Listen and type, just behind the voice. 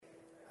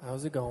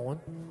How's it going?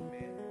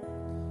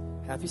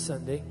 Happy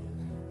Sunday.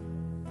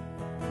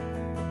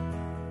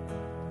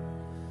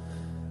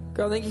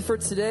 God, thank you for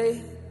today.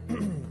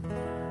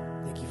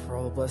 Thank you for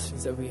all the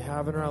blessings that we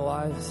have in our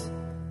lives,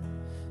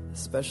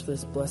 especially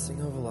this blessing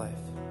of life.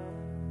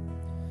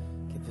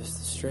 Give us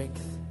the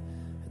strength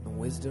and the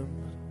wisdom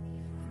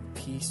and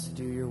peace to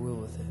do your will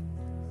with it.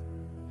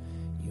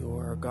 You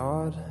are our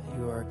God,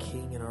 you are our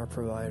King and our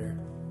provider.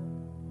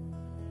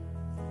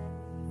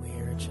 We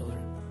are your children.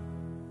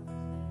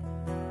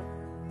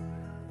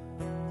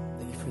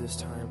 Thank you for this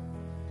time,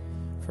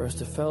 for us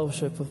to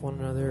fellowship with one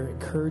another,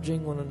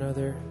 encouraging one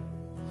another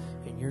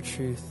in your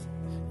truth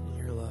and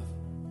your love.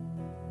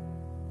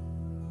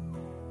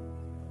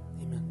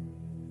 Amen.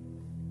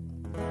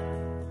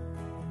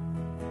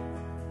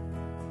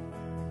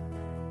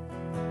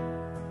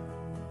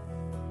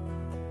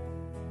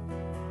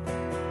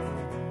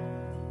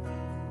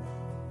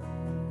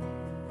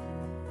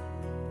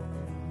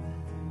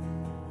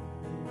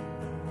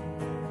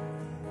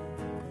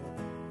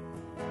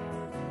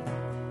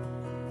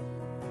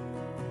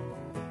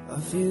 I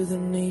feel the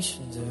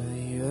nations of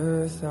the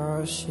earth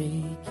are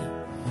shaking.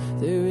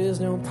 There is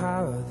no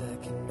power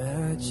that can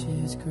match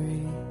His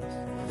grace.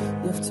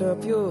 Lift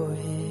up your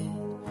head,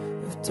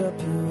 lift up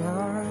your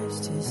eyes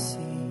to see.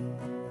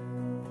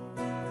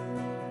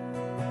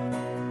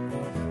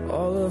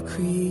 All of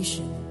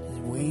creation is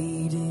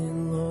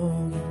waiting,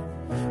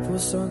 longing for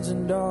sons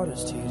and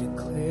daughters to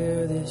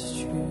declare this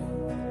truth.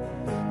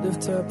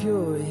 Lift up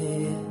your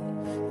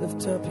head,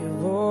 lift up your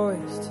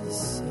voice to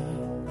sing.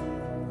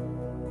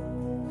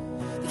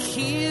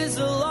 He is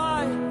a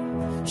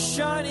light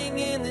shining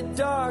in the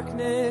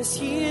darkness.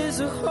 He is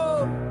a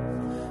hope,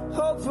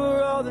 hope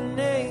for all the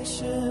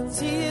nations.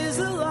 He is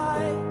a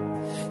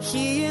light,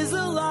 He is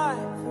a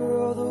light for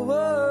all the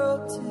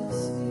world to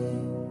see.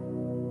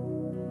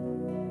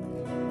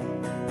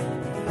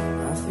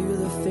 I feel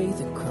the faith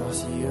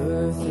across the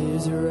earth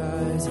is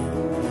rising.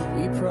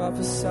 We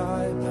prophesy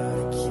about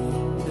a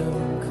kingdom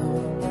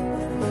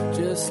come,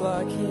 just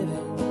like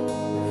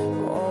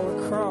heaven all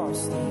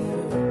across the earth.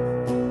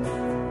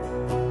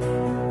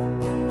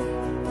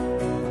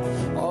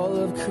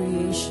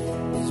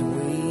 Creation is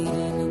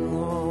waiting and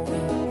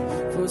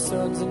longing for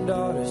sons and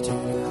daughters to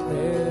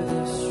declare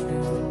this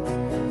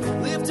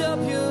truth. Lift up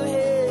your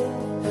head,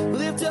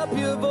 lift up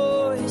your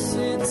voice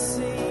and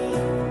sing.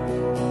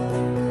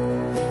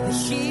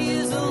 He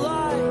is a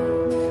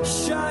light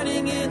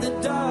shining in the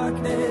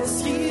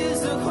darkness. He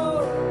is a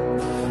hope,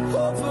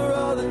 hope for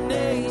all the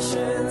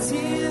nations. He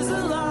is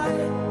a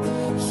light,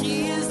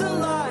 He is the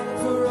light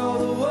for all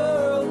the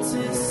world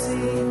to see.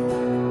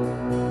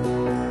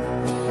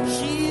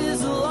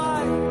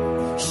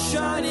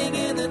 Shining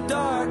in the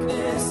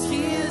darkness,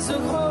 He is a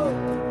hope,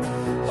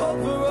 hope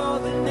for all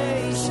the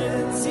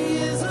nations. He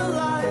is a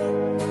light,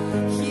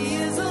 He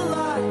is a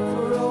light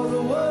for all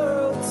the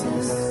world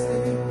to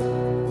see.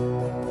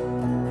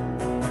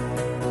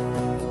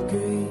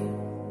 Great,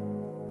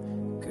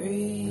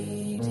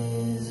 great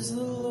is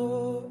the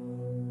Lord.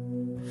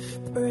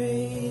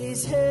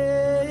 Praise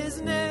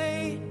His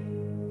name,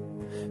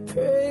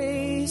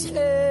 praise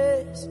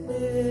His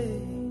name.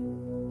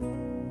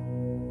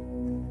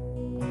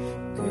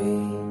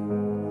 Praise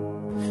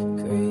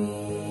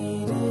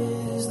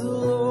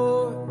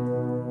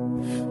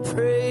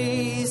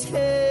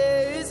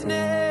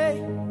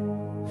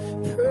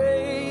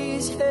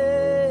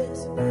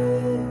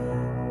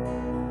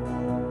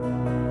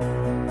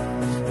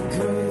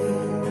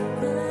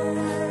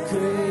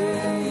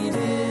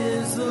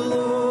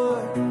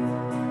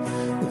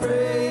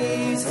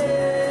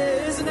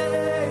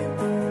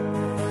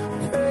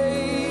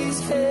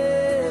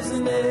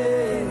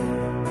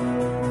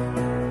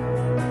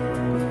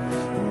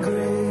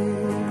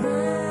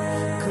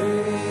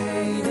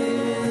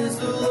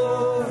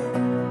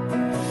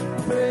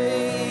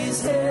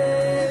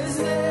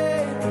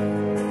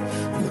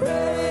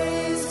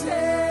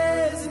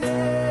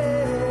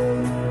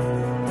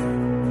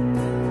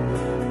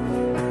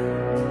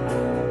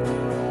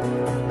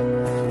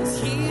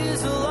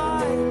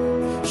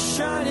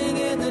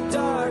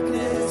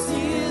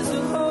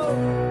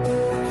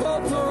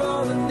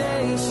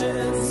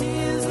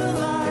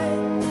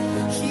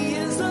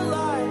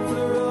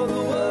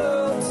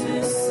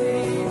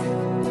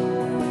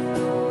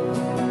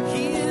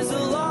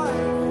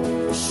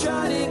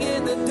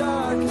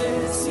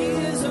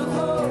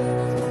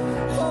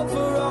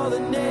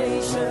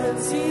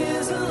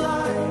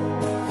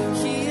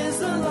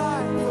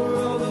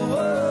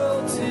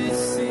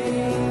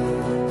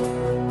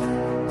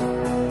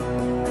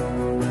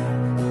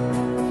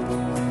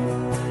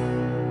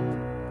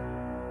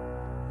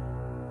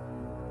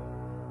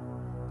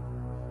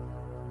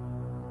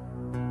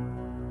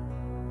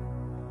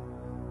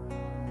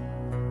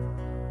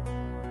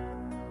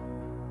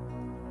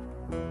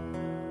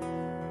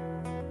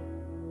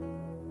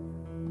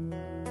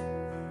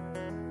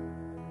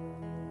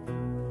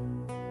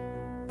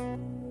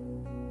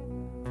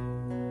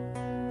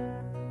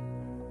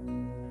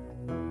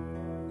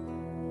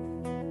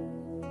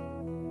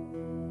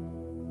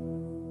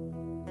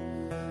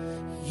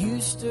You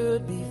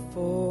stood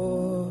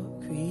before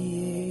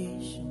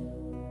creation,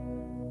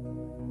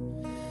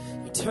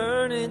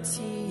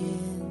 eternity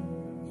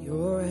in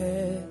your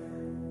head.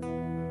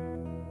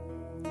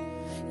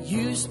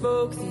 You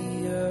spoke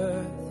the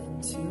earth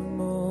into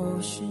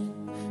motion,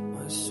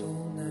 my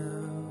soul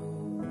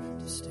now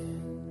to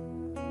stand.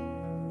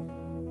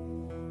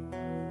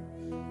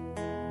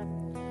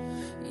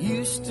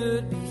 You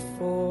stood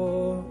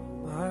before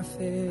my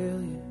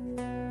failure,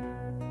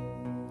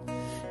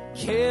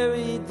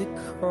 carried the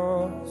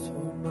cross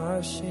for my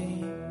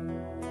shame.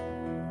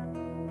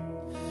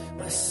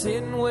 My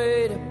sin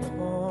weighed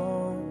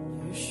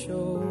upon your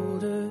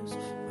shoulders,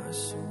 my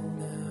soul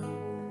now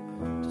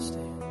to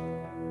stand.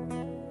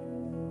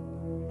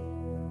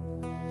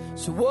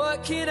 So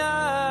what can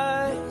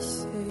I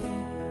say?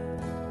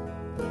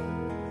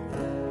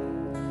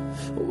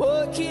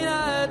 What can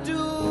I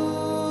do?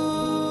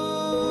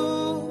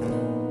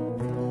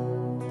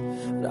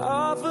 But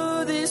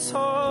offer this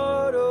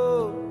heart,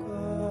 oh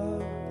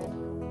God,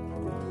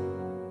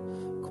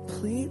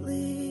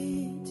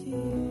 completely to you.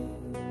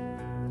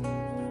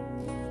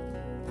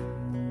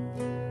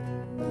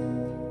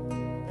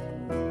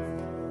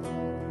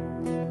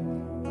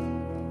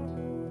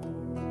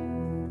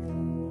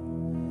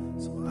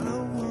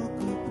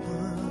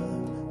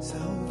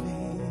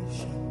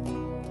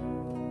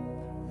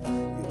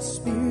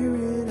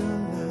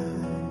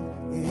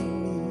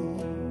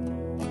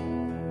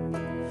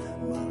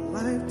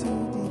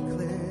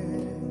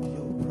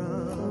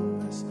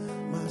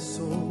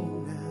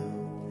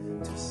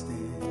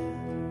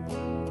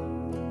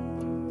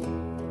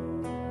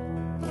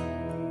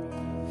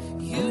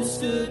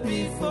 Stood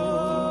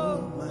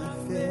before my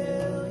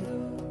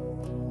failure,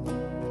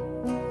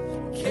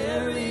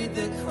 carried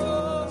the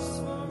cross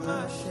for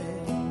my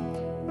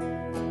shame.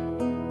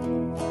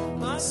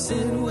 My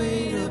sin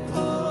weighed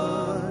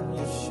upon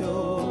your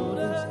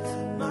shoulders,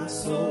 my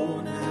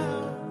soul now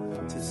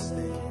to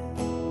stand.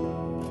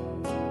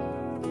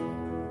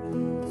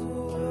 So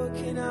what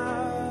can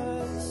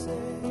I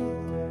say?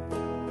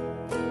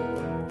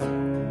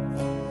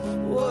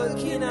 What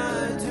can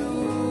I do?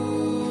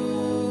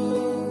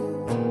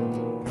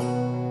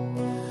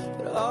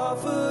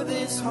 Offer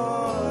this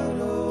heart,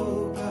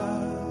 oh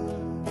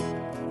God,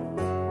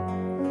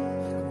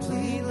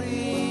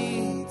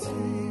 completely to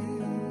you.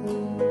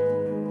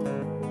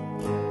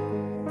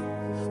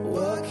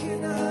 What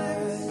can I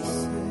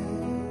say?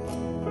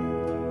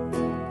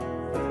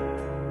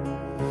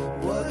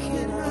 What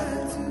can I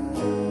do?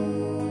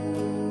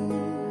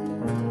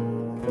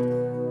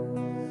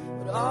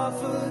 But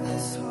offer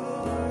this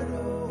heart, oh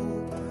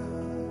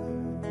God,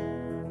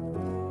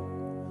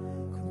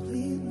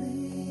 completely.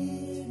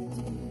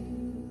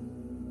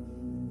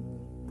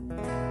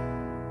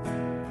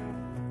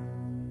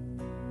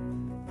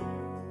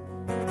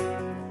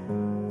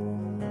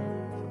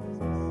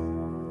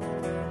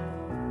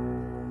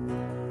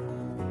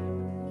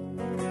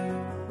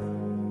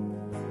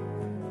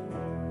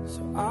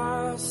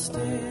 I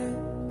stand,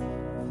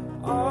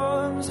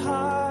 arms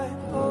high,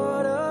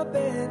 heart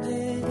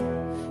abandoned,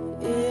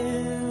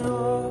 in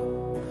awe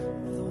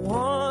of the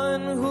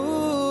one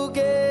who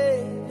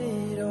gave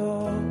it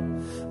all.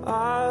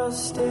 I'll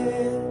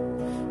stand,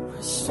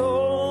 my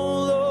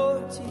soul,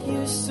 Lord, to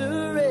you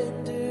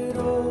surrendered.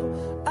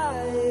 All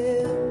I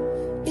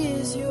am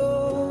is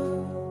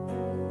yours.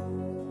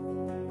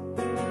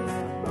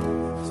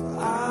 So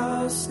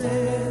I'll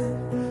stand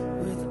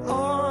with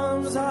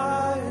arms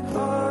high and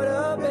heart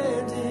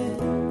abandoned,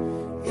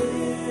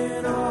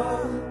 in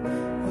awe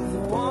of the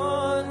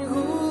one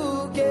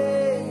who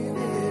gave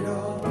it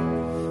all.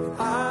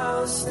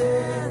 I'll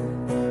stand,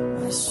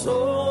 my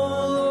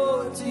soul,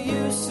 Lord, to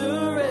you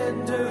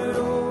surrendered.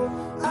 All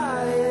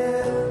I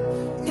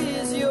am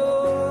is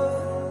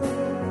yours.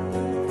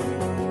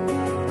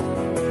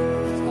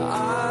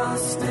 I'll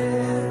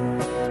stand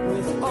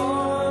with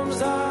arms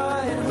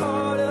high and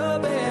heart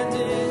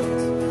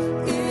abandoned,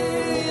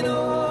 in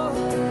awe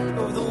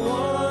of the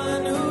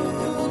one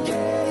who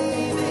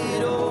gave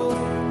it all.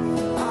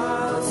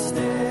 I'll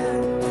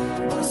stand,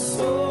 my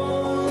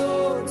soul,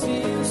 Lord, to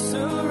you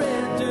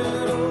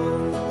surrendered.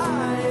 All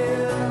I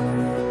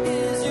am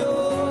is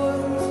yours.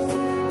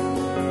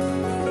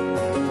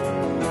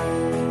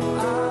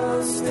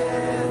 I'll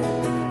stand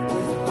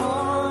with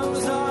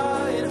arms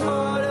high and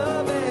heart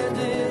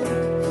abandoned,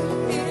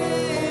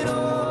 in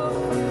awe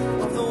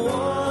of the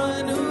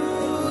one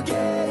who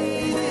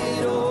gave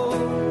it all.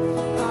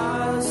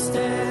 I'll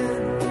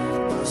stand,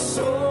 my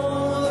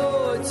soul,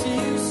 Lord, to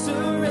you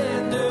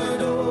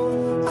surrendered.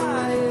 All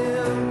I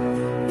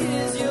am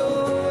is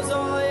yours.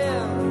 All I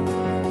am,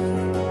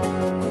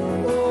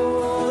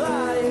 all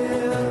I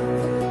am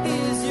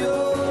is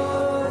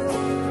yours.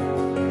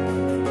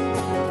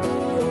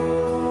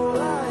 All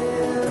I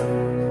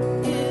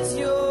am is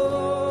yours.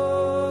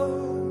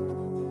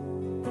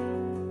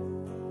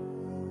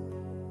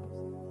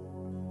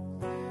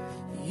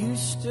 You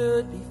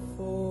stood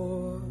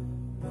before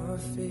my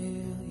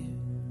failure,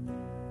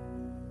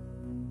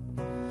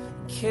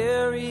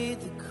 carried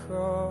the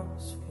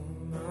cross for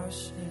my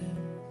shame.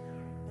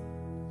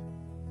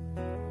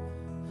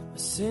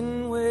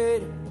 sin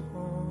weighed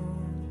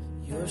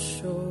upon your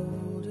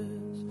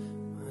shoulders,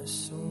 my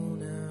soul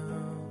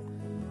now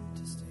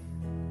to stand.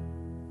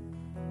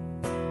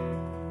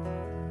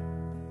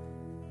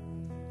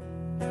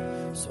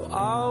 So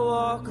I'll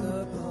walk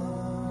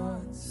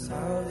upon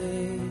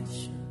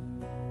salvation,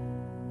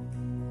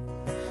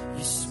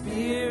 your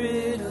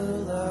spirit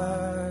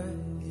alive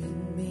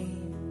in me,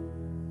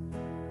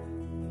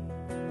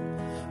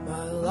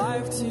 my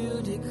life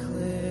to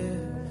declare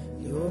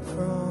your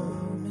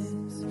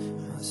promise,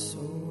 my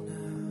soul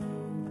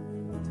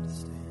now to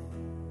stand.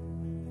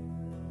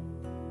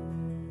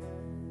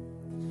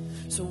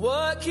 So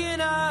what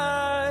can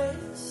I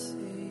say?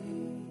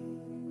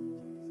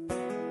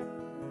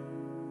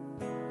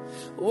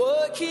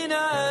 What can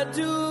I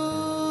do?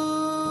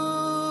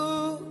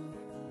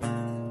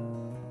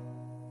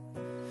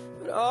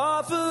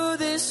 Offer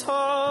this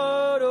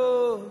heart,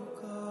 oh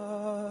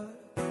God,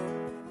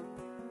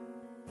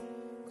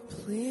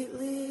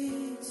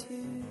 completely to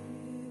you.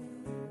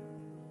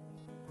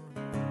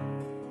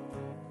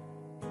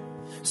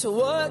 So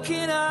what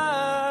can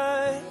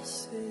I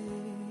say?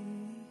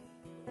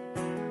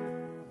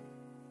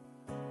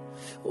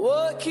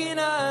 What can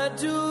I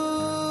do?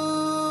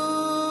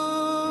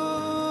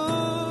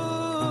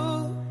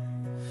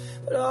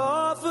 But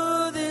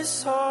offer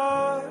this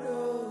heart,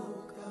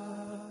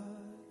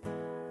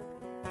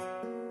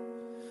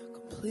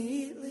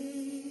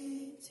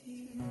 completely to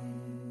you.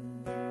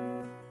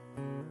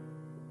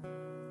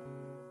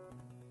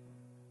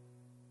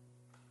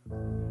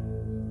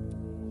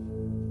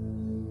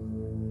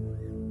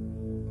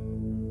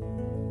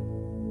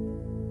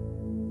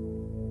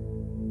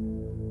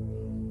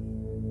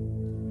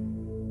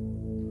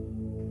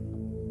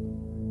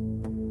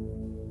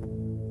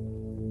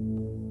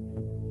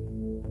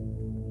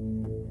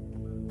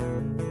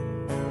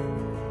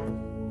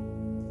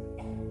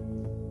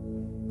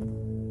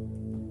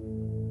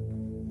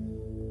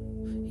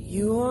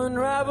 You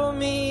unravel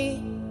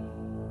me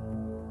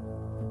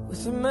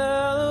with a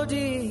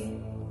melody.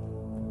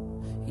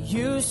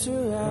 You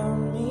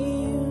surround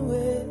me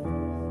with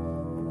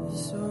a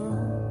song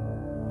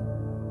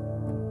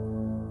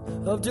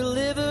of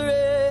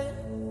deliverance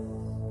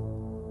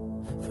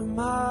from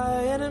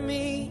my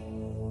enemy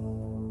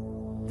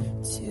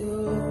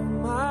till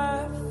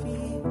my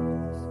feet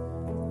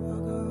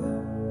are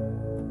gone.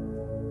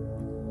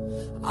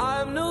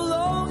 I'm no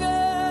longer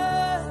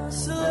a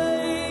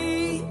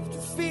slave to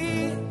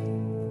fear.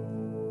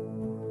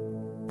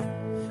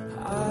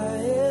 I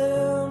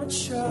am a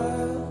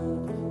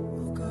child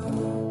of God.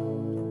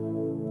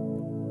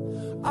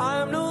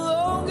 I'm no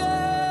longer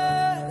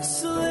a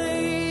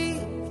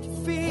slave to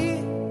fear.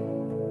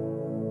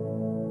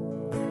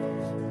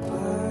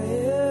 I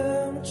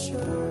am a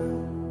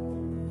child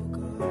of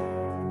God.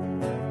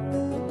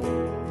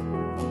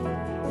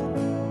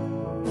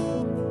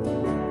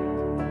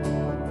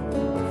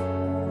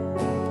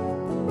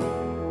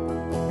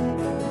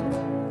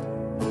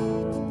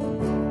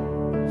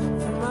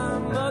 From my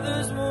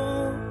mother's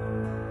womb,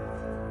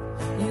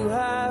 you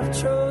have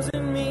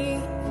chosen me.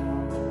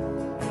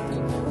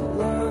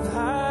 Love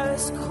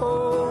has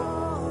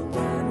called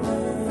my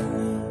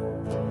name.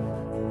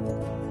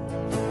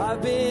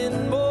 I've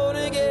been born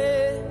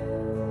again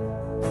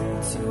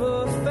to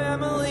a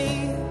family.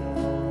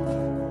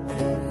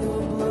 Your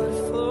blood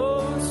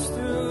flows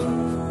through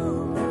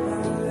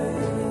my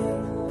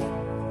veins.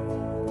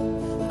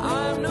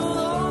 I'm no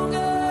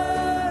longer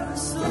a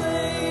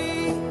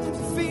slave to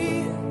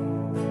fear.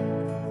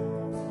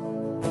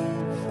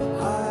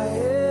 I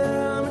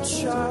am a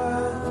child.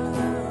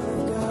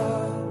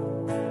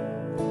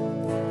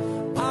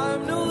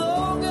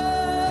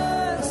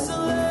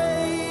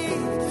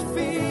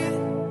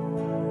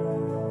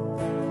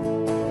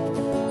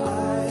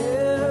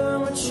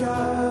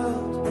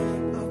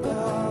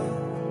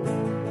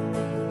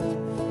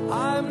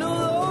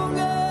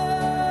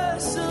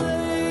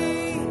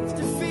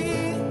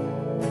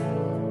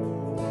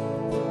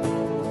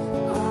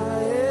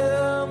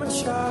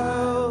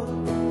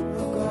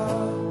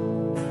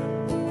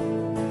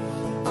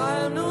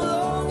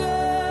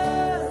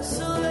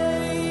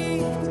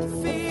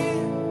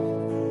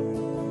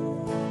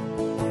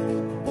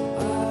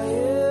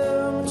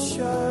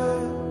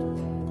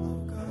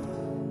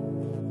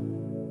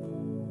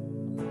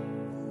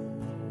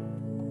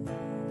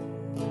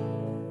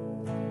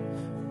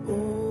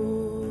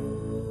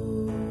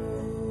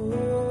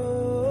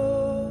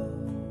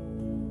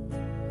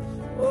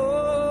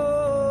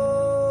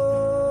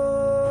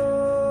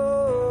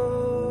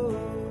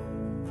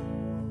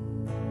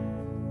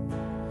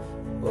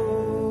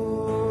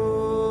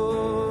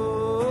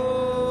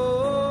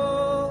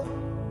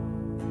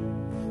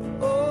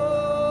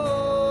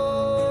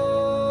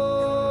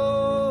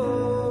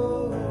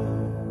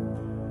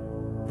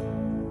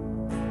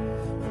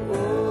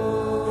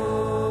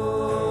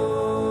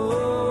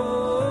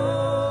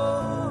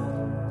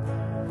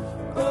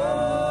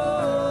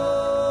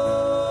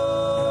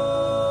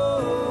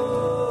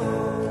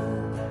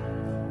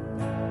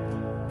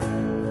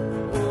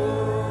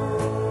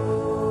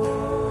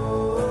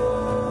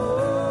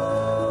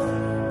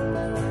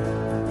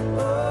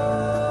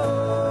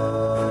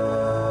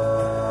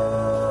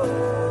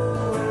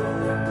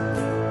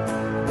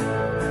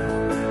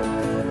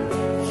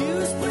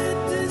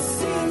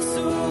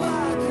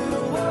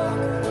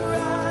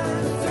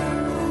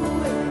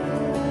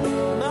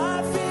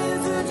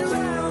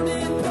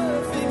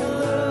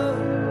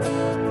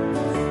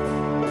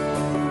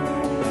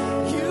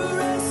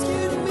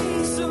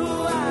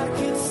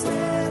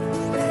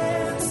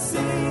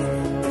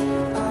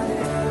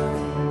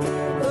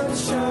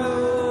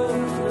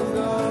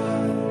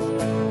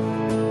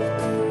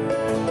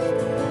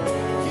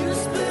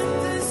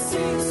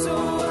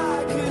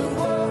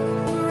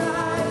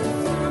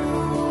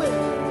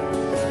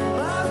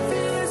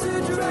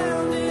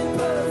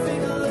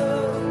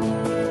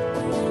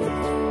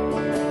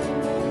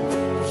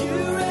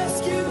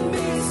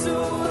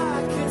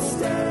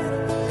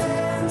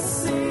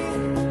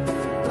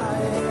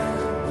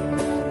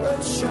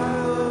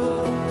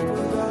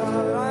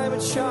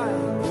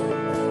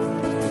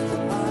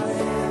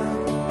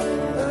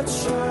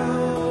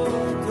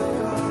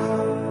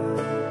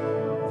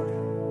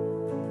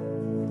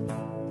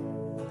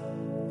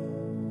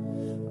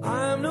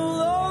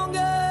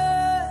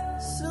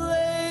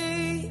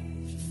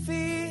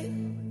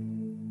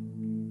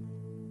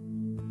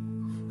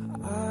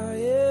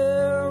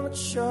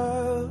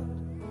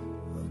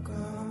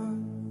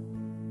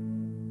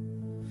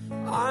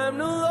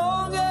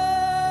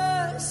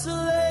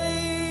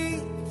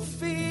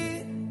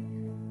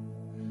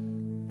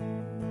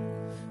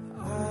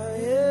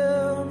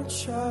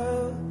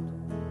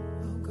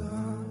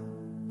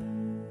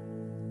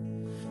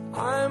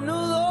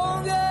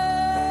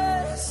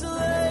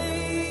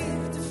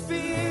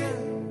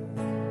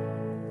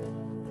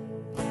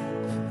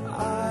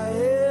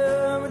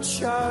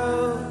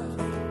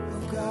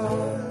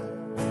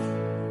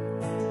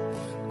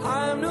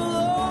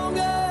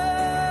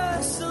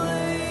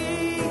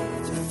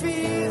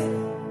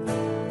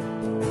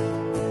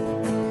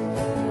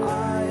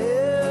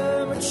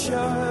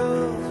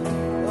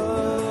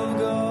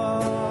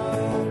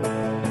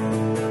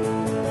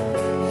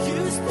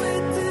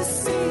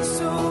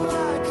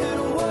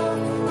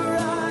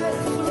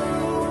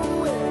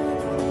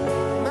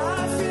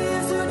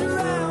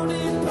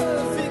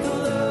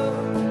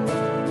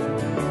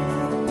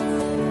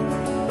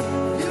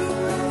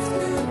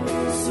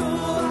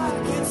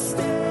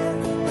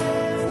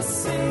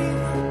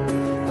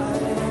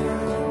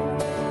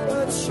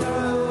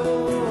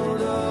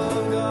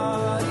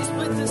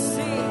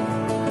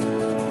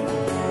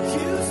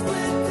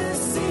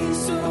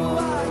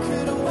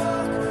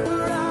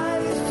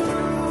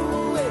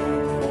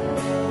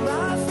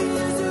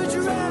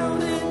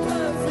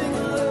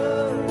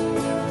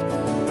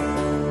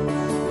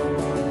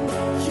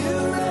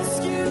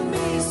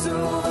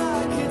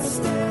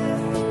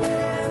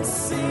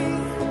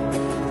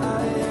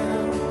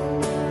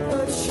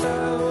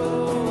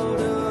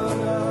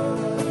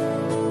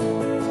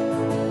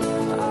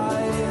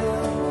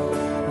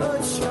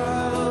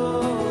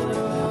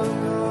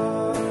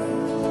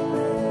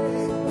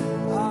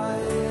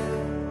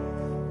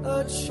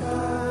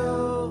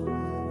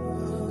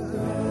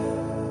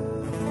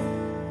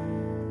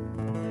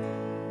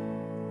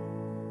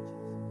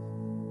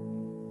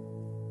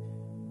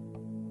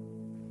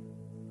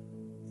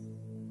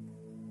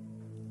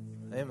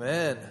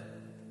 Amen.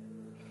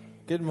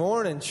 Good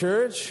morning,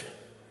 church.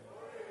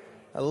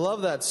 I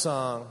love that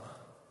song.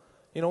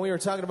 You know, we were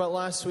talking about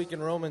last week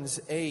in Romans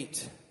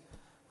 8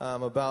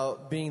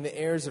 about being the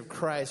heirs of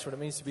Christ, what it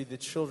means to be the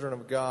children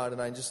of God, and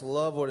I just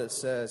love what it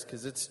says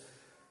because it's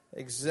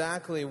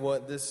exactly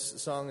what this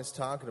song is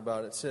talking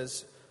about. It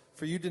says,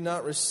 "For you did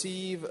not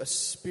receive a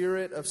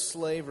spirit of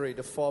slavery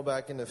to fall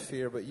back into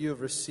fear, but you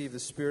have received the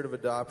spirit of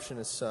adoption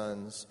as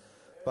sons,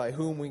 by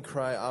whom we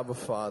cry, Abba,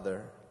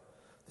 Father.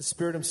 The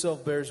Spirit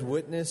himself bears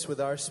witness with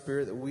our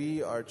spirit that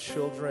we are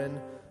children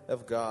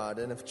of God,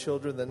 and if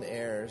children, then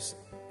heirs,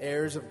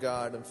 heirs of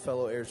God and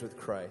fellow heirs with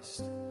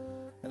Christ."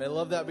 And I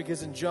love that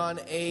because in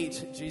John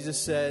 8, Jesus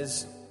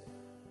says,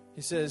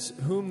 he says,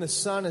 "Whom the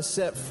Son has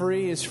set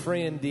free is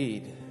free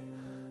indeed."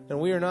 And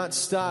we are not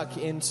stuck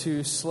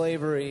into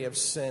slavery of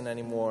sin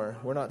anymore.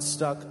 We're not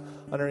stuck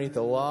underneath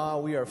the law.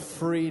 We are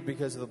freed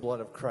because of the blood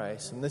of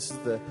Christ. And this is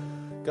the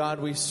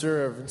God we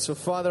serve. And so,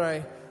 Father,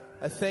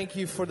 I thank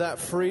you for that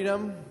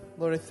freedom.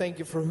 Lord, I thank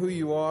you for who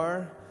you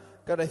are.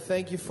 God, I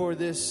thank you for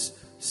this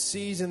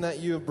season that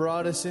you have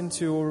brought us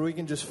into where we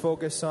can just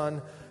focus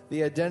on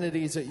the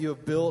identities that you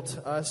have built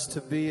us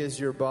to be as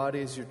your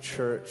body, as your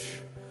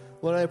church.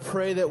 Lord, I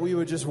pray that we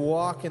would just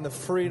walk in the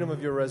freedom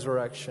of your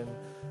resurrection.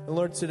 And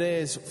Lord, today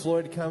as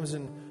Floyd comes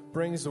and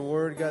brings the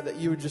word, God, that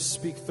you would just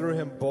speak through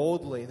him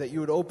boldly, that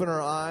you would open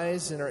our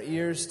eyes and our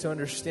ears to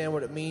understand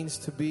what it means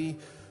to be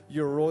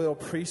your royal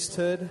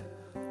priesthood.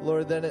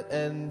 Lord,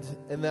 and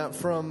that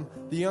from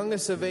the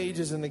youngest of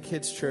ages in the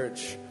kids'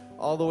 church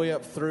all the way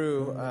up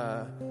through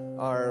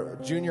our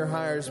junior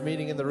hires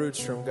meeting in the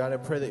Roots Room, God, I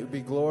pray that you would be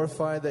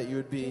glorified, that you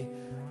would be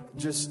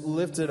just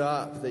lifted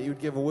up, that you would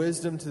give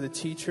wisdom to the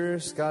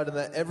teachers, God, and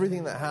that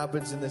everything that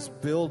happens in this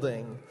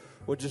building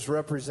would just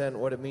represent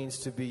what it means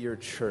to be your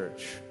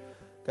church.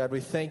 God, we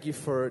thank you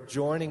for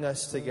joining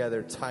us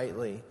together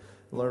tightly.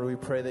 Lord, we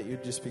pray that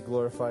you'd just be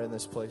glorified in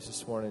this place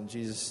this morning. In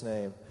Jesus'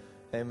 name,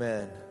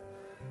 amen.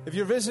 If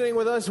you're visiting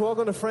with us,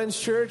 welcome to Friends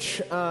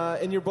Church.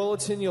 In your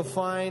bulletin, you'll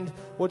find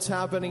what's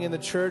happening in the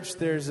church.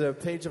 There's a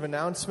page of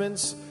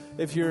announcements.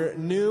 If you're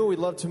new, we'd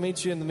love to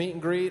meet you in the meet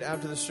and greet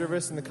after the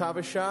service in the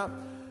coffee shop.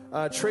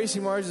 Tracy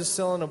Mars is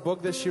selling a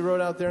book that she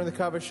wrote out there in the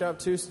coffee shop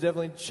too, so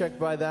definitely check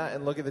by that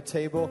and look at the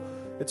table.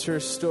 It's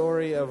her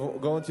story of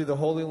going through the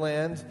Holy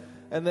Land.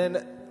 And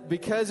then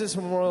because it's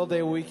Memorial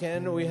Day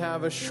weekend, we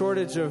have a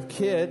shortage of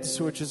kids,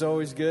 which is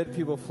always good,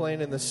 people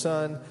playing in the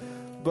sun.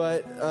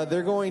 But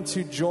they're going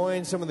to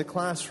join some of the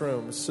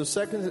classrooms. So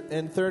second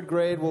and third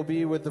grade will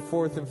be with the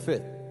fourth and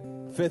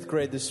fifth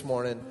grade this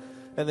morning.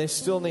 And they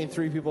still need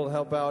 3 people to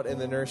help out in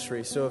the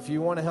nursery. So if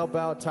you want to help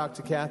out, talk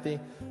to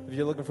Kathy. If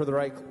you're looking for the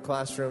right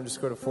classroom,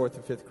 just go to 4th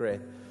and 5th grade.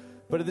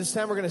 But at this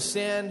time, we're going to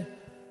stand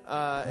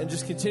and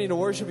just continue to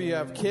worship. If you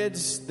have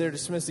kids, they're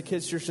dismissed to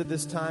Kids Church at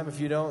this time. If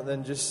you don't,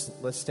 then just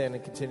let's stand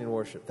and continue to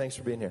worship. Thanks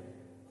for being here.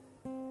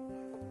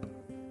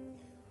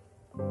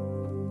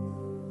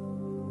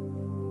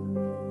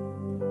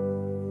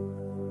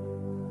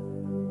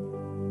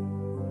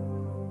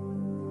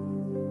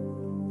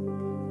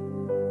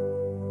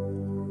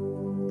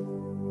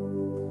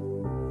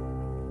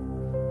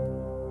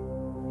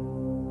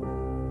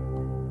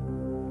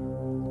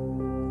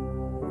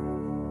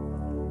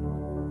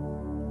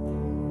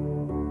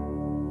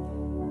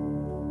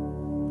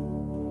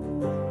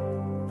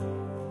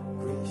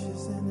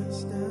 Gracious and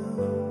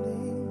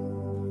astounding.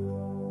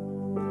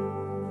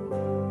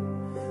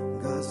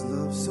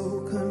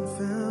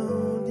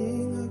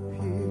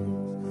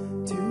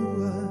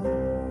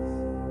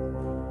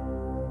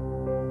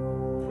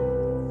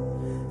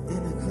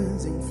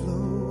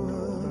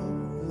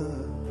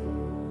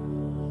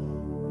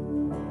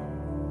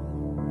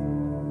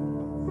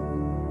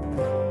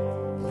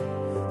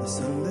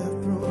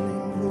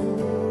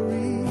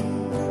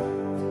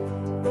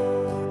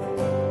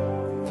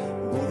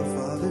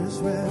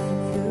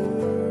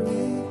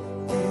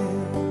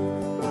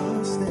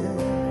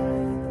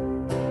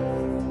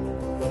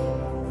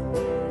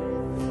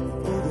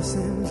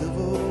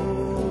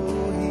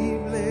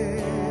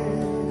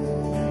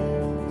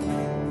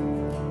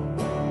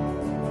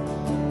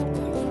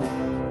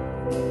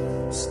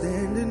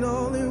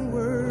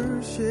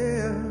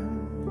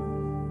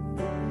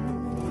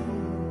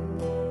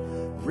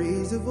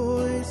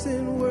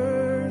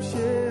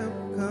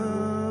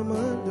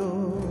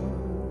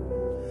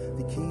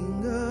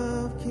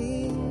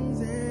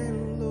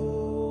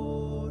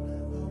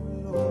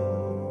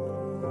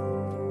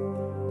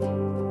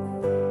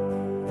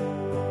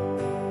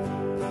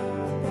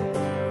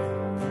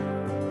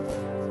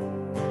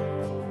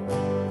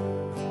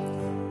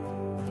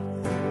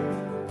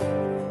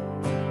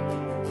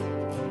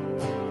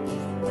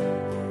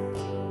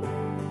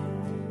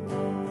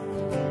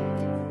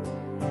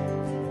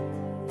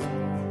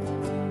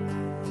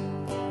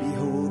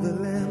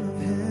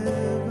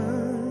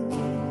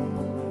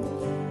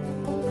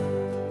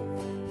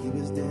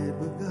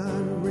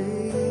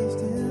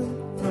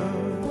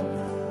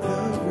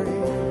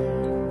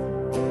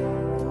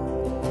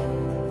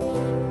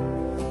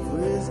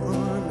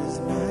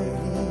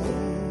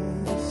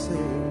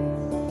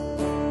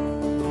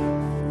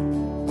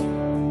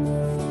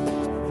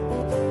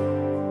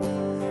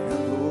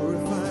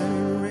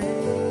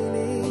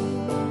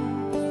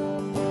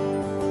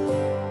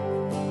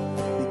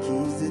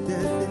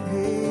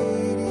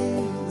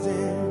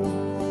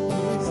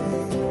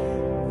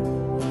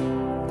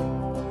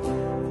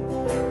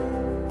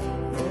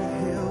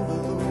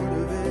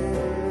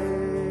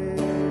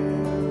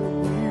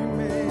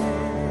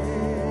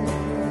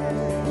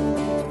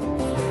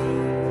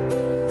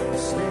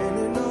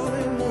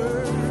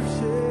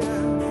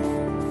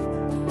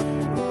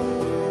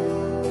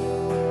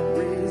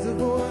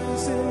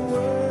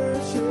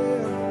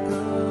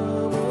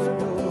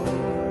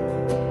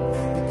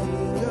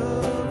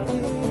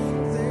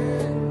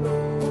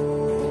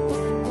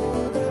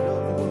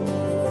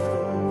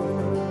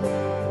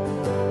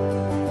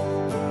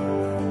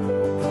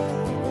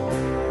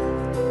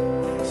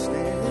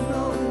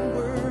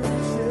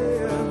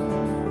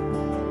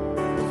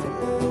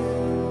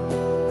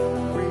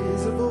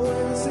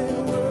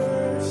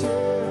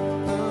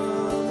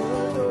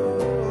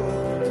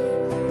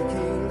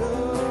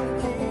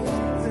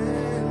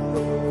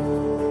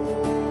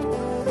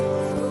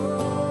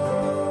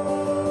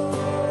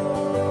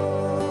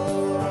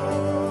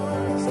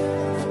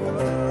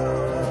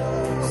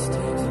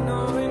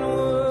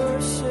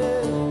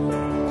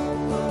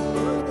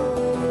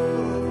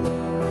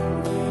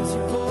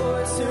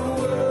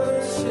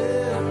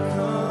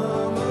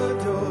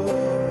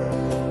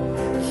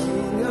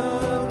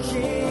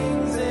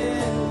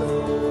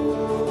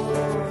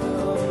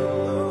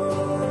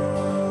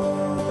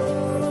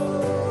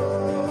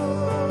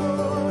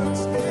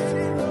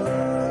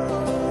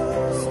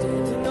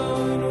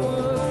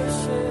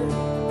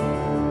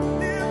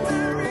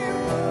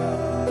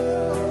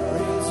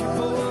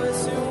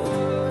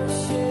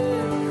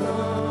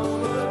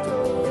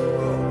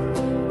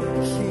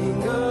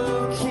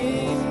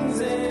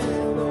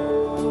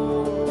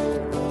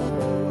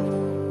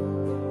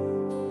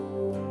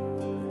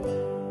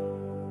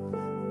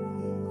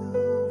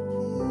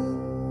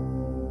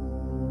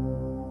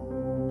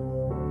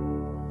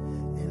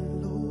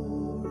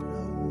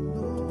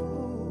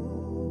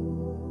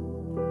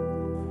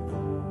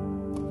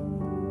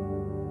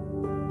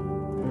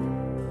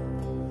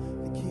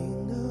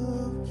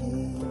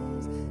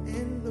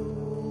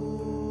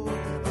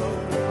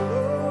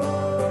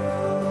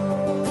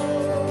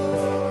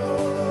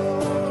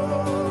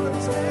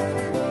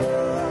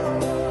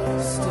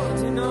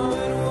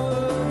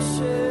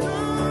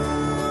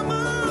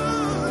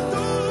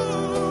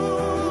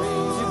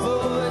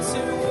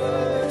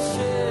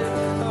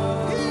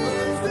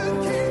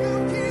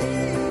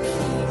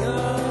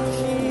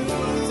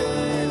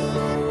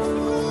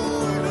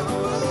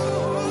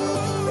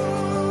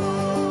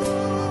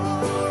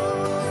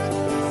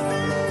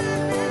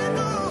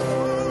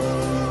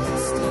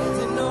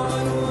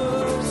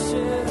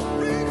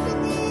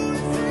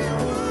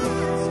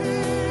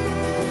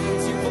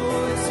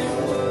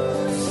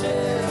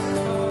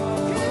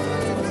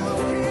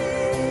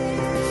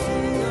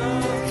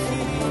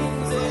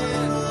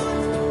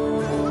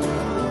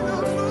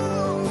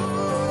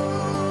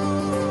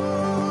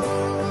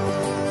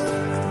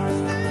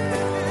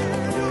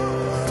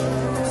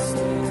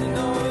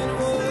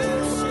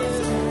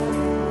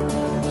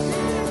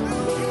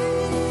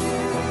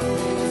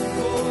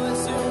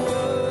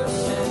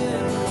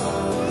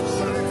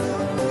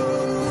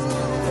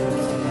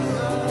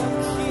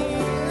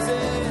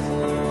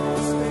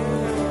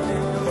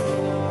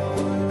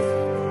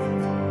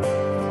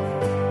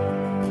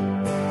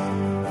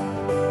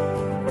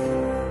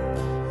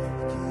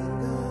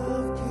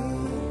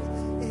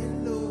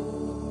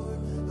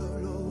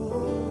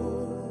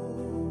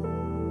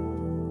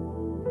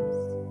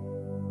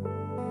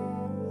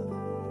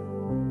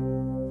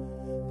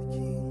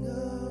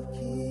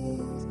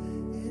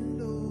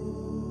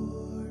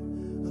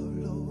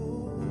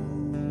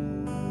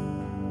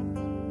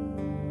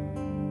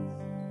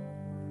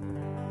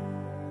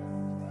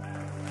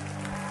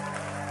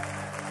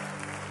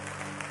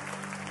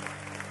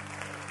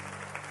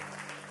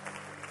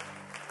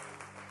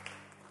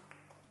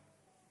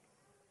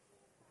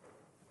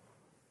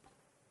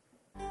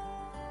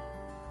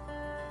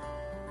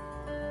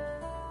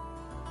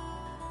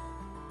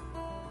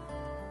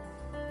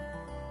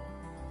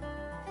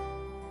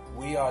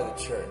 are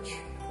the church.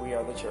 We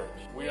are the church.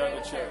 We are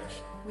the church.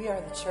 We are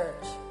the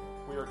church.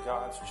 We are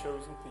God's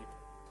chosen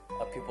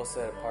people. A people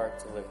set apart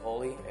to live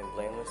holy and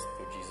blameless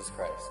through Jesus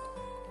Christ.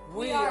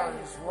 We are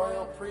His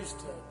royal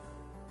priesthood.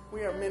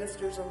 We are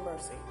ministers of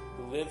mercy,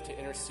 who live to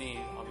intercede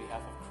on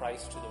behalf of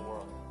Christ to the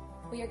world.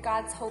 We are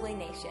God's holy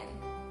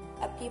nation,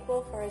 a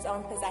people for His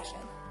own possession,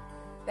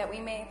 that we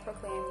may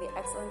proclaim the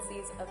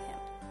excellencies of Him,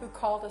 who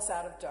called us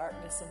out of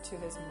darkness into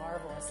His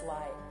marvelous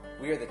light.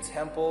 We are the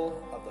temple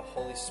of the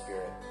Holy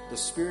Spirit. The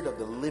Spirit of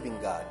the living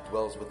God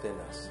dwells within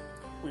us.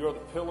 We are the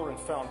pillar and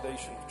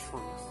foundation of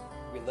truth.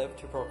 We live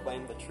to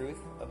proclaim the truth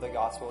of the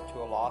gospel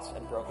to a lost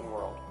and broken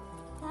world.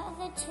 We are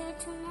the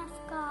children of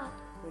God.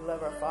 We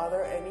love our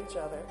Father and each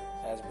other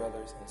as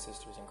brothers and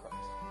sisters in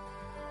Christ.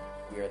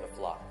 We are the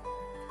flock,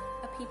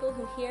 a people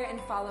who hear and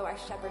follow our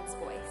shepherd's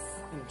voice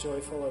in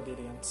joyful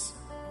obedience.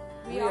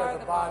 We are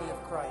the body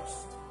of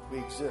Christ. We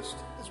exist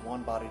as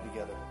one body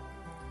together,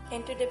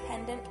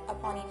 interdependent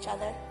upon each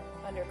other,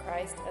 under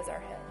Christ as our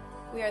head.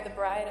 We are the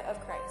bride of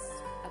Christ,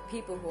 a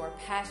people who are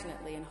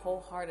passionately and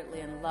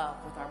wholeheartedly in love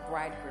with our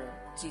bridegroom,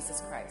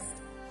 Jesus Christ.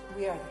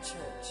 We are the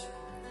church.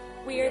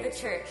 We are the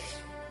church.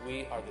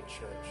 We are the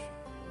church.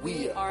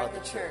 We are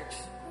the church.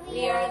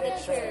 We are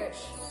the church.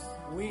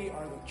 We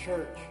are the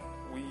church.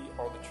 We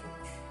are the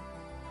church.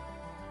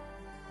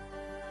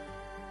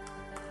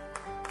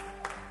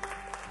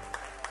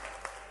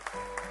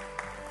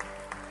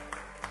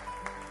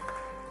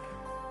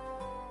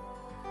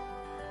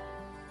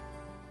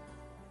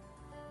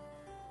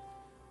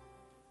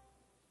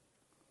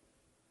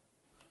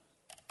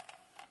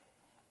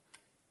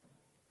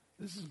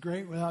 This is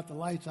great without the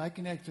lights. I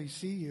can actually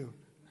see you.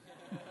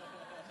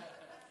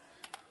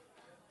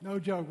 No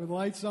joke. With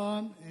lights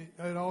on,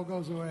 it all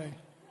goes away.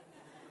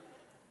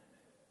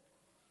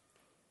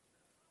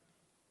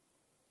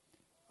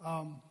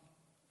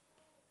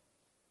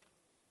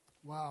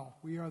 Wow,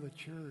 we are the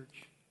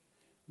church.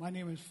 My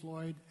name is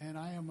Floyd, and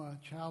I am a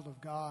child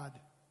of God,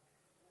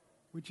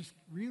 which is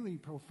really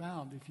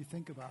profound if you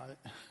think about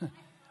it.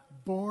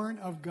 Born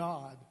of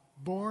God,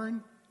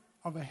 born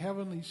of a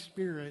heavenly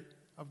spirit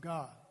of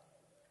God.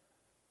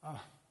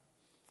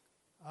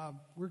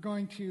 We're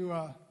going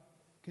to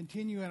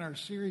continue in our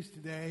series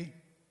today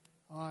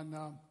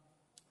on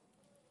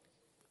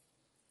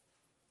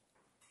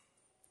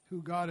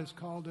who God has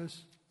called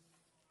us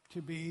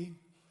to be,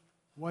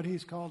 what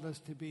He's called us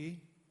to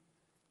be.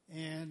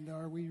 And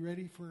are we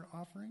ready for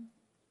offering?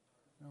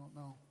 I don't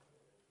know.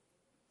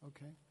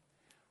 Okay.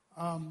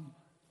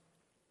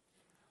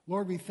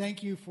 Lord, we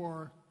thank You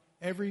for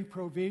every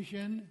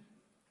provision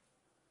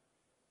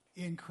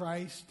in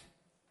Christ,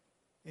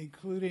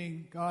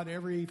 including, God,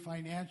 every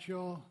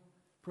financial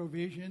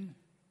provision,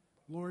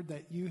 Lord,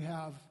 that You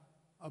have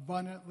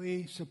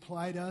abundantly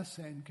supplied us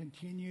and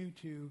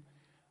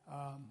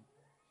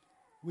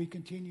we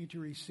continue to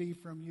receive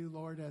from You,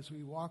 Lord, as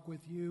we walk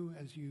with You,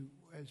 as you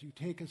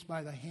take us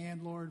by the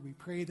hand, Lord. We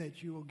pray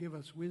that You will give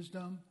us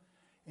wisdom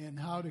in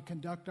how to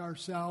conduct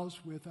ourselves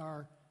with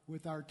our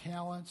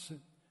talents,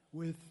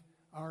 with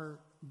our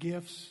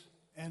gifts,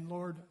 and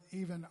Lord,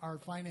 even our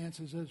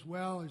finances as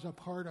well is a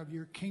part of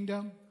Your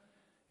kingdom.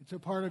 It's a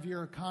part of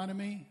Your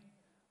economy,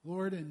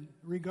 Lord, and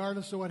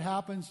regardless of what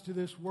happens to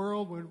this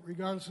world,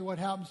 regardless of what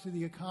happens to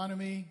the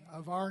economy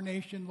of our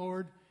nation,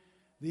 Lord,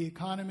 the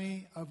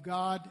economy of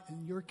God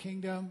and Your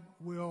kingdom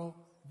will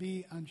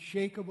be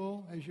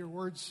unshakable, as Your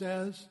word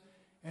says,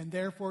 and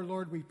therefore,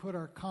 Lord, we put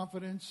our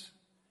confidence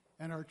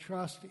and our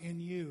trust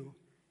in You.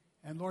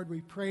 And Lord,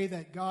 we pray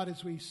that, God,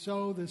 as we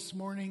sow this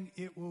morning,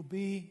 it will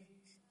be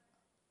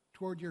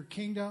toward Your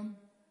kingdom.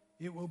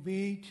 It will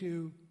be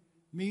to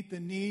meet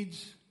the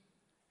needs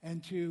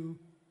and to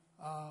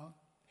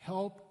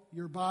help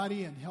Your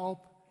body and help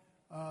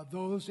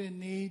those in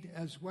need,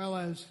 as well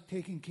as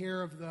taking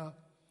care of the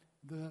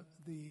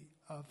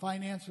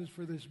finances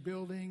for this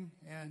building.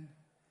 And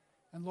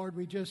Lord,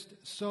 we just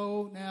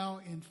sow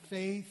now in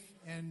faith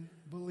and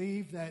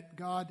believe that,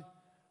 God,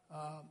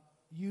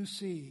 You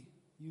see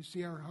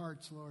our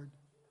hearts, Lord.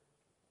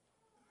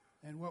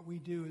 And what we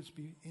do is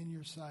be in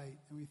Your sight.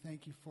 And we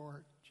thank You for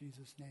it. In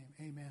Jesus' name,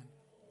 amen.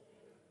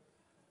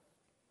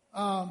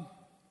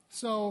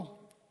 So,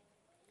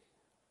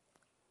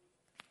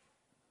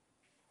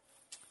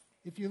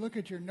 if you look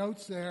at your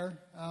notes there,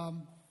 I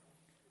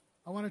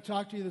want to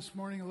talk to you this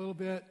morning a little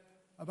bit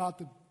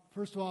about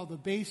first of all, the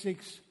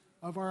basics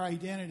of our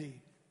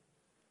identity.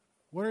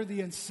 What are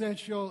the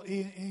essential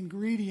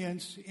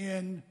ingredients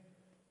in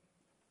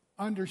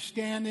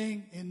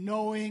understanding, in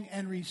knowing,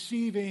 and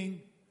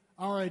receiving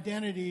our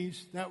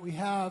identities that we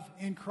have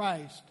in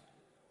Christ,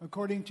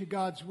 according to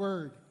God's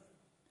Word?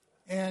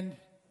 And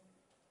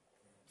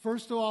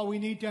first of all, we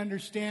need to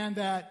understand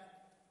that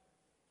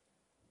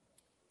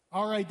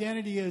our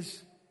identity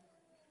is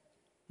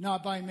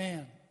not by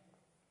man.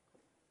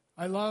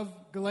 I love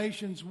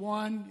Galatians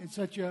 1. It's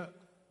such a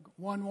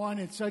 1:1.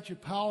 It's such a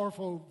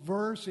powerful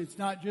verse. It's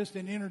not just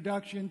an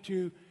introduction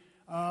to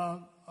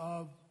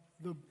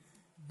the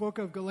book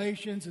of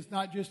Galatians. It's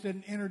not just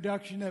an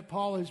introduction that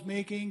Paul is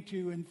making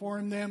to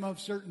inform them of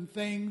certain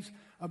things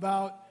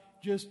about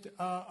just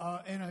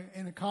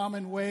in a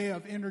common way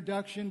of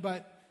introduction,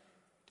 but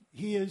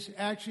he is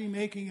actually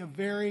making a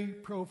very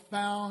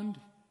profound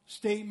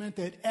statement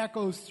that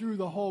echoes through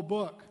the whole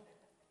book.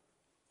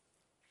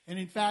 And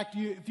in fact,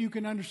 if you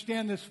can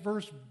understand this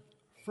first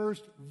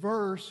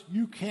verse,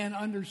 you can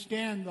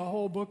understand the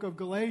whole book of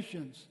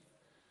Galatians.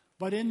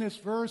 But in this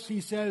verse,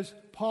 he says,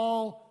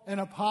 Paul, an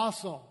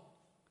apostle,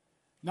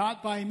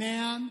 not by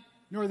man,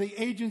 nor the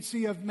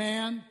agency of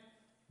man,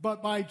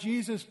 but by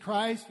Jesus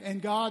Christ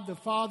and God the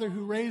Father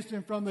who raised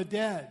him from the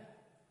dead.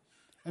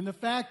 And the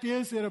fact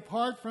is that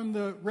apart from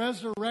the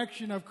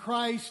resurrection of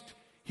Christ,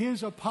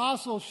 his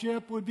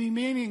apostleship would be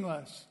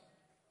meaningless.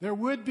 There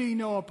would be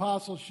no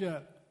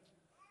apostleship.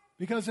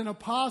 Because an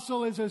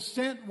apostle is a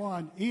sent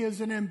one. He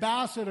is an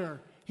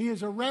ambassador. He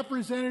is a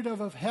representative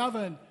of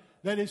heaven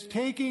that is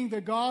taking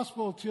the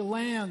gospel to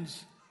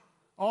lands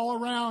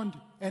all around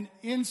and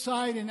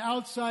inside and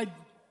outside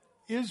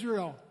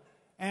Israel,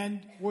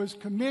 and was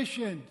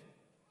commissioned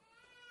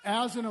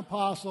as an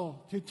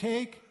apostle to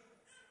take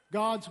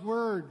God's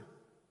word.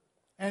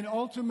 And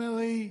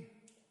ultimately,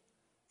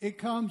 it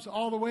comes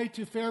all the way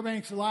to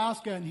Fairbanks,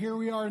 Alaska, and here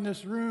we are in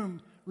this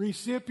room,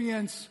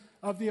 recipients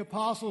of the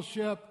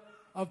apostleship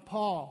of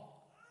Paul.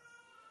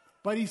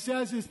 But he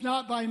says it's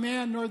not by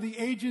man, nor the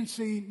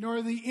agency,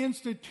 nor the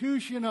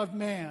institution of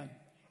man.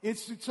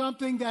 It's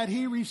something that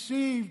he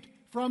received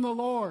from the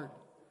Lord.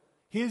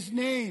 His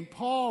name,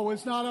 Paul,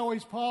 was not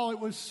always Paul, it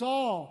was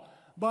Saul.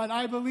 But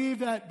I believe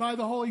that by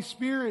the Holy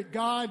Spirit,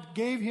 God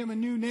gave him a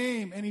new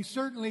name, and he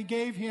certainly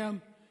gave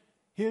him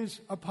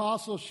his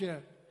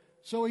apostleship.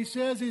 So he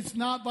says it's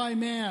not by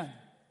man.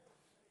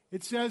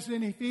 It says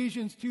in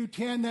Ephesians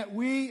 2:10 that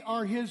we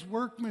are his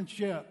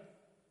workmanship,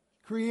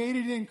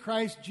 created in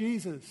Christ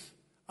Jesus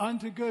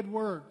unto good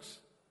works.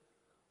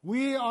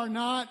 We are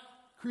not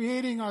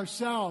creating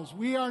ourselves.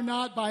 We are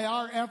not by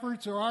our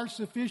efforts or our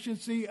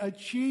sufficiency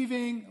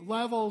achieving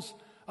levels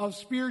of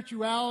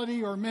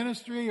spirituality or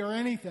ministry or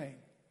anything.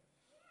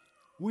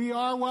 We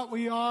are what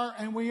we are,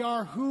 and we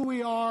are who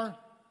we are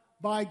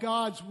by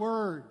God's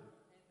word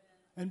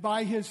and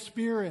by his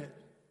Spirit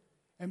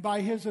and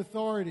by his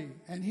authority.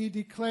 And he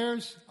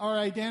declares our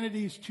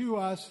identities to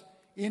us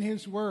in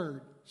his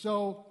word.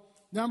 So,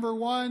 number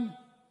one,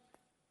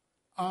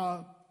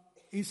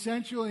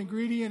 essential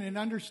ingredient in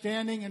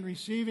understanding and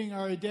receiving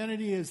our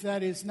identity is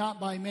that it's not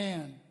by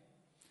man.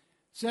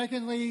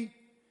 Secondly,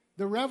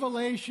 the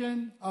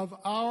revelation of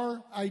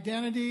our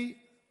identity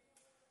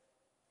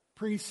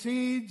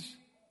precedes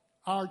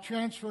our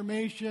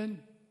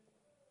transformation,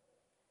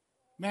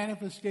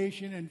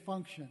 manifestation, and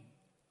function.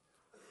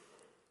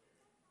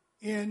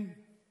 In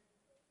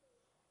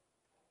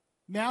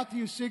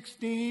Matthew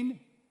 16,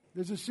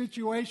 there's a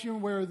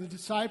situation where the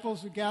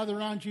disciples gather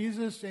around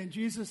Jesus, and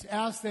Jesus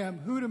asks them,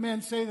 "Who do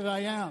men say that I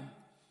am?"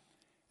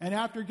 And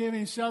after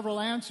giving several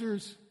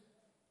answers,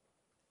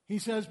 he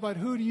says, "But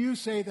who do you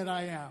say that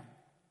I am?"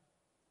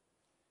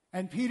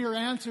 And Peter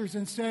answers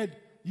and said,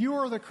 "You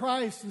are the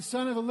Christ, the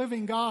Son of the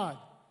living God."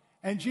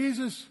 And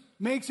Jesus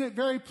makes it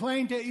very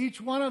plain to each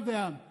one of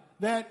them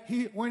that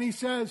when he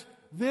says,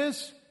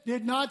 "This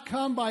did not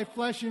come by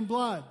flesh and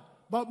blood,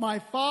 but my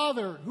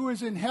Father who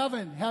is in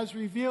heaven has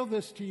revealed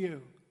this to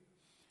you."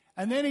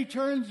 And then he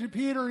turns to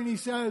Peter and he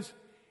says,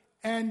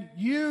 "And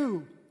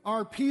you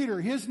are Peter."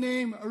 His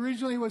name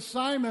originally was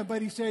Simon,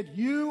 but he said,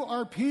 "You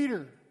are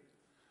Peter."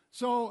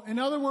 So, in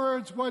other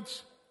words,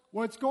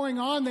 what's going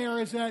on there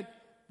is that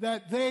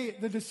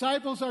the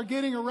disciples are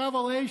getting a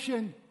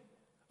revelation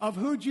of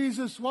who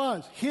Jesus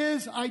was,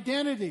 his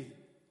identity.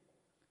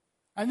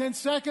 And then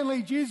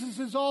secondly, Jesus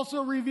is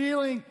also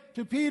revealing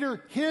to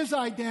Peter his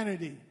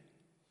identity.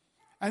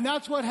 And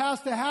that's what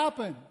has to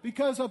happen,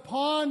 because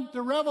upon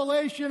the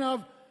revelation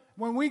of,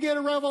 when we get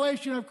a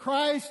revelation of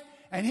Christ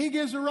and he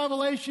gives a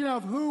revelation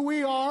of who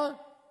we are,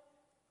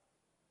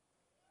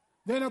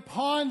 then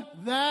upon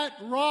that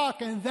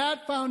rock and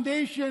that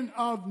foundation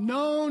of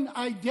known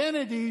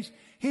identities,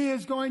 he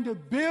is going to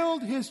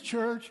build his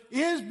church,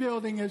 is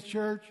building his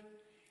church,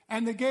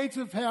 and the gates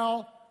of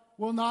hell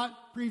will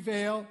not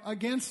prevail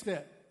against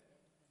it.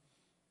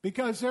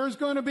 Because there's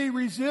going to be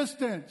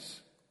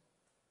resistance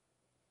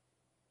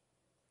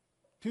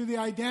to the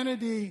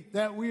identity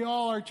that we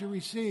all are to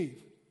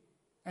receive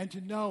and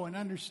to know and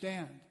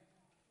understand.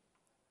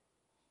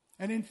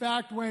 And in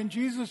fact, when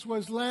Jesus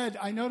was led,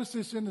 I noticed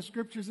this in the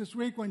scriptures this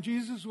week, when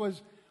Jesus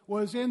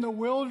was in the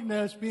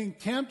wilderness being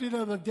tempted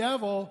of the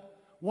devil,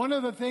 one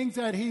of the things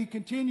that he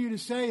continued to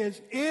say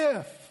is,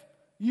 "If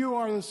you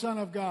are the Son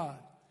of God."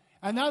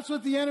 And that's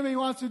what the enemy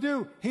wants to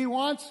do. He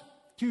wants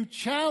to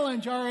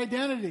challenge our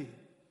identity.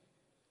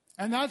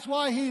 And that's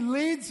why he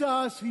leads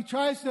us, he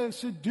tries to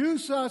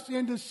seduce us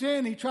into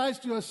sin. He tries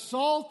to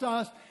assault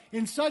us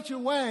in such a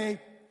way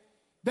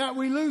that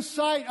we lose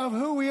sight of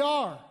who we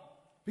are.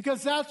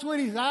 Because that's what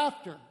he's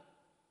after.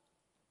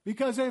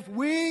 Because if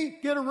we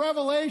get a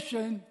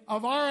revelation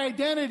of our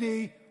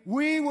identity,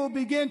 we will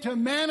begin to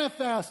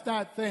manifest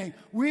that thing.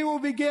 We will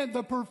begin,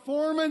 the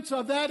performance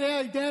of that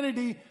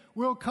identity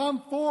will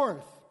come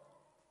forth.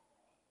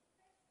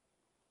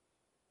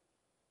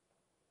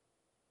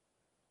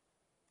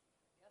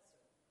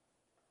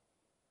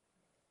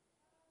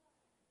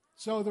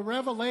 So the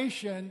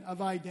revelation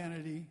of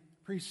identity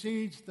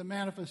precedes the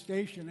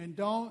manifestation. And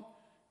don't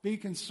be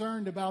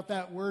concerned about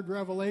that word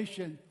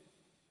revelation.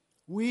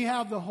 We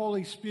have the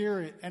Holy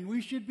Spirit, and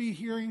we should be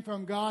hearing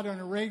from God on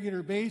a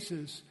regular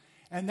basis.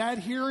 And that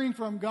hearing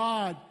from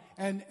God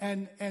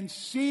and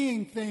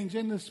seeing things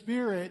in the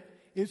Spirit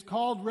is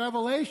called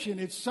revelation.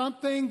 It's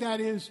something that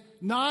is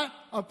not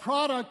a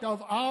product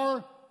of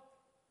our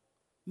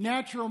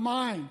natural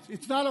minds.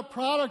 It's not a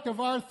product of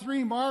our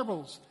three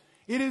marbles.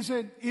 It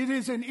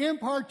is an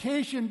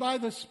impartation by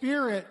the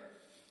Spirit.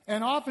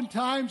 And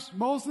oftentimes,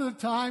 most of the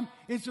time,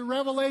 it's a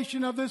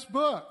revelation of this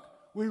book.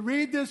 We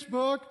read this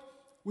book.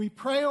 We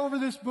pray over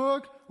this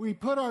book. We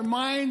set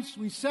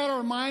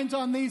our minds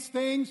on these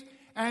things.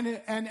 And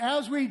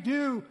as we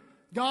do,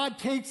 God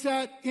takes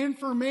that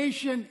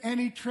information and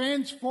He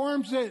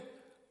transforms it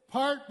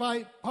part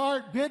by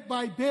part, bit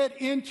by bit,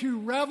 into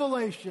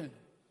revelation.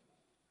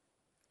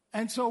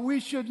 And so we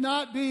should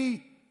not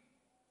be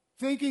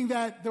thinking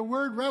that the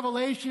word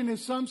revelation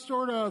is some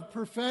sort of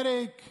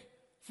prophetic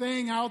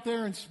thing out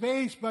there in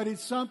space, but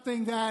it's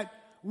something that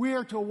we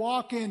are to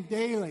walk in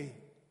daily.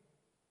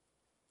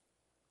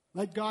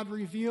 Let God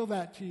reveal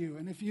that to you.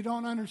 And if you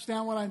don't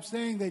understand what I'm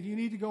saying, then you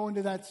need to go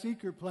into that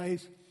secret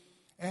place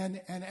and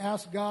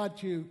ask God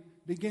to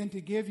begin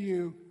to give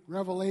you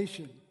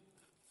revelation.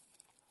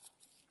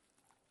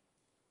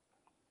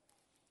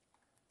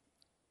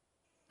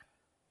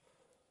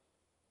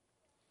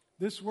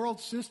 This world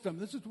system,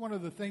 this is one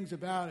of the things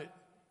about it,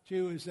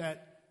 too, is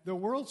that the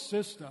world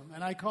system,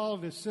 and I call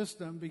it a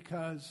system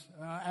because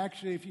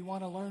actually if you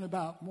want to learn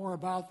more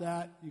about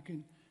that, you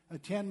can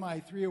attend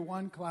my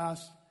 301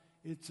 class.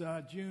 It's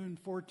June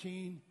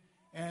 14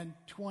 and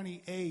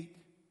 28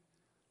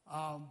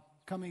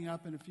 coming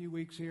up in a few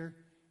weeks here.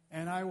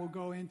 And I will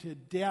go into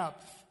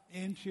depth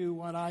into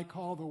what I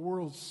call the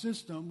world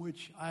system,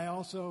 which I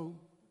also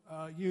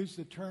use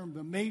the term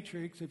the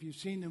Matrix, if you've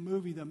seen the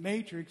movie The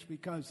Matrix,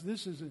 because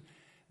this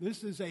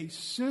is a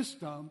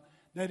system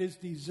that is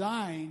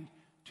designed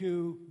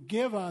to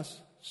give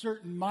us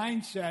certain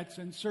mindsets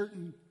and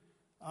certain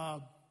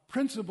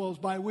principles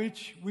by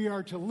which we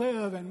are to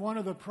live. And one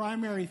of the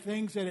primary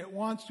things that it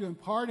wants to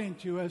impart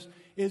into us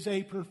is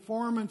a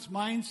performance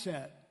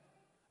mindset.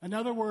 In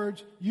other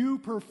words, you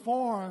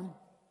perform,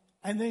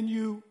 and then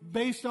you,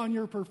 based on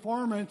your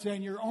performance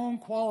and your own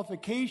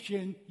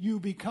qualification, you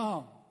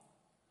become.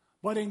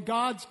 But in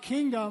God's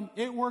kingdom,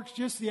 it works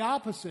just the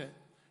opposite.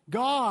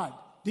 God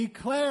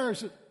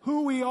declares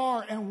who we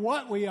are and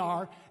what we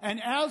are,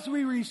 and as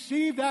we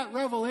receive that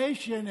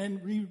revelation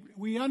and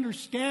we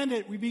understand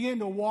it, we begin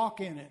to walk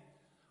in it.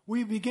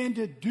 We begin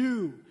to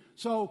do.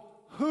 So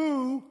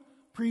who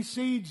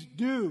precedes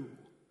do?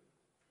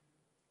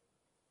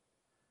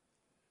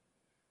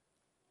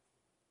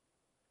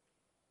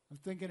 I'm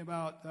thinking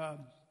about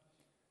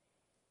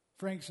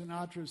Frank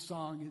Sinatra's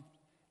song,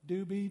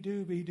 "Doobie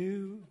Doobie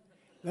Doo."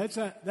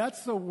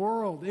 That's the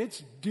world.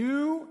 It's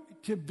do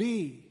to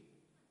be.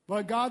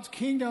 But God's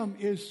kingdom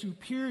is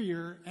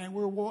superior,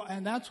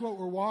 and that's what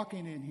we're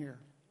walking in here.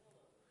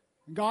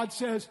 God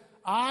says,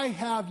 I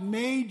have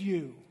made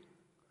you.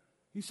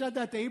 He said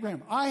that to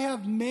Abraham. I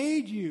have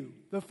made you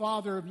the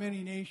father of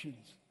many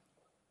nations.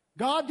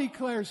 God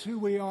declares who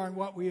we are and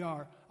what we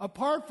are.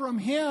 Apart from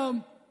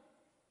Him,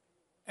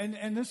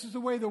 and this is the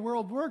way the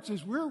world works,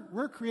 is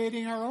we're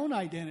creating our own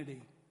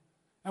identity.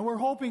 And we're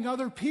hoping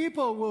other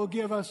people will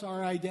give us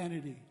our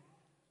identity.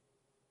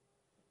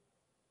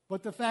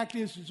 But the fact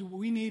is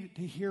we need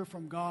to hear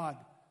from God,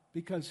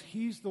 because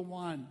He's the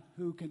one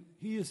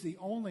He is the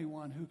only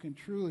one who can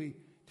truly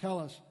tell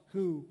us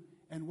who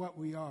and what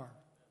we are.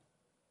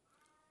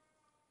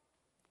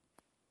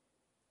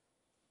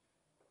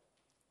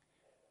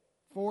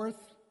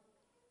 Fourth,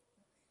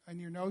 in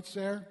your notes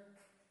there,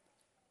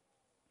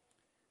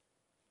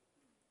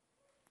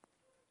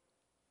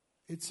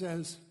 it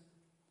says,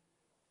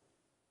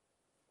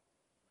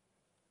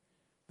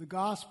 the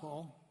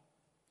gospel,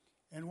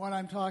 and what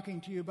I'm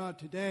talking to you about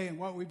today and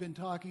what we've been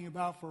talking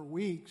about for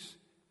weeks,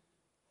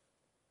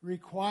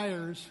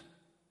 requires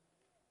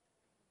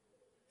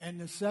and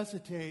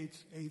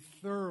necessitates a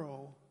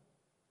thorough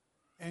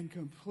and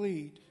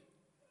complete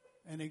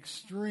and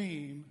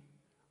extreme,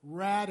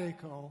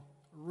 radical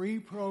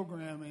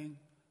reprogramming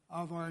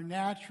of our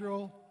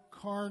natural,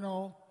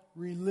 carnal,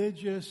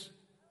 religious,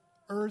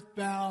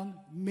 earthbound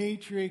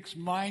matrix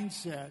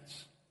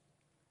mindsets.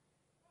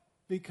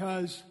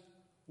 Because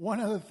one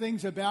of the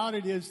things about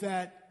it is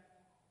that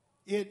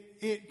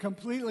it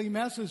completely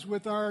messes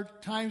with our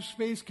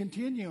time-space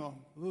continuum,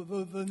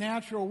 the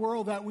natural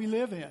world that we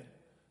live in.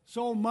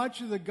 So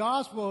much of the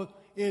gospel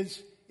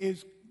is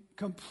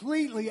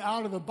completely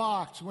out of the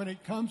box when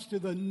it comes to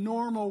the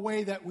normal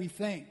way that we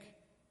think.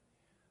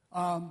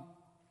 For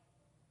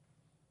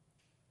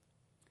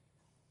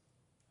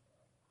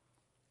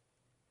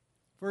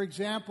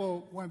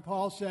example, when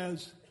Paul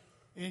says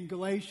in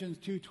Galatians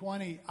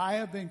 2:20, I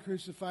have been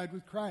crucified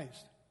with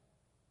Christ.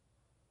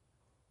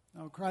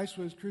 Now, Christ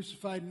was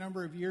crucified a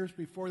number of years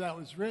before that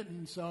was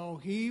written,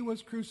 so He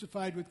was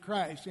crucified with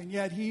Christ, and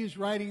yet He is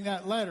writing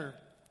that letter.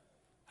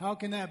 How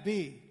can that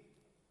be?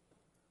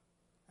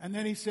 And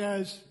then he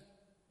says,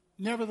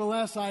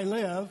 nevertheless I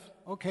live.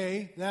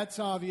 Okay, that's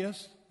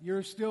obvious.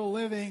 You're still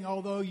living,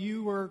 although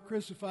you were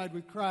crucified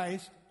with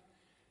Christ.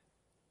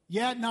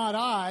 Yet not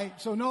I.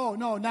 So no,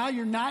 now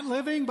you're not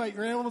living, but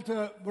you're able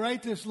to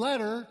write this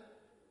letter.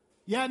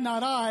 Yet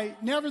not I.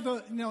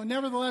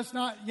 Nevertheless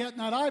yet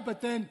not I.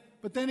 But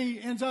then he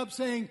ends up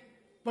saying,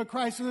 but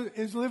Christ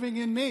is living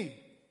in me.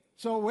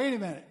 So wait a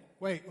minute.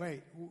 Wait.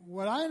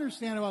 What I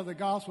understand about the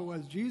gospel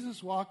was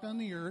Jesus walked on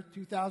the earth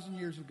 2,000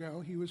 years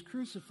ago. He was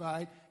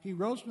crucified. He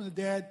rose from the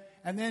dead.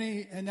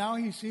 And now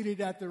he's seated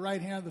at the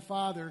right hand of the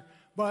Father.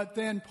 But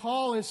then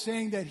Paul is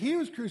saying that he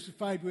was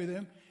crucified with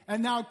him.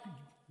 And now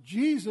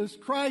Jesus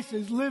Christ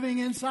is living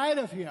inside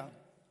of him.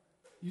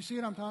 You see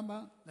what I'm talking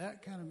about?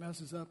 That kind of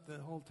messes up the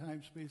whole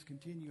time-space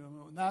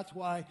continuum. And that's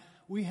why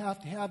we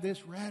have to have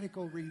this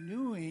radical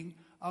renewing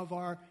of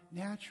our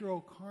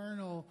natural,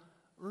 carnal,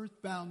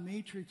 earthbound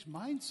matrix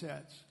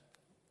mindsets.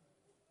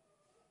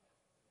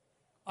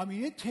 I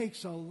mean, it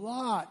takes a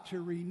lot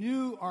to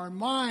renew our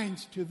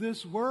minds to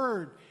this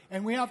word.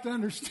 And we have to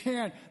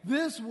understand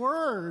this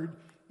word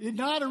did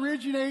not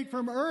originate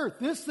from earth.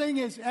 This thing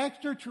is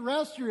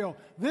extraterrestrial.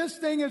 This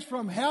thing is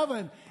from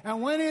heaven.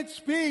 And when it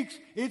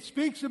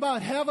speaks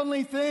about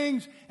heavenly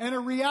things and a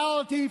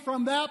reality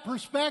from that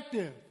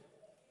perspective.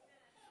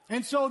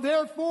 And so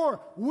therefore,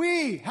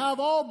 we have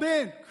all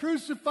been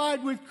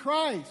crucified with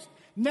Christ.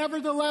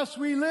 Nevertheless,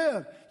 we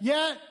live.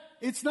 Yet,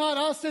 it's not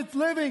us that's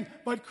living,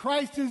 but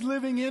Christ is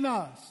living in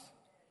us.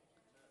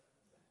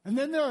 And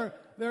then there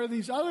are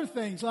these other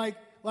things,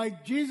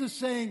 like Jesus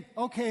saying,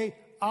 okay,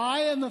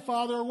 I and the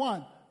Father are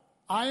one.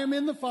 I am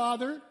in the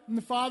Father, and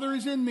the Father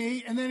is in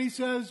me. And then he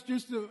says,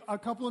 just a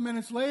couple of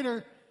minutes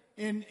later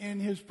in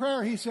his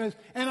prayer, he says,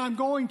 and I'm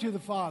going to the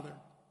Father.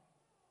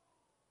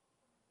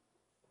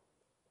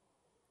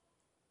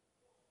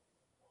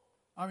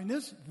 I mean,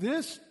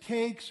 this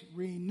takes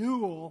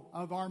renewal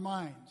of our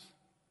minds.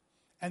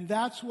 And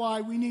that's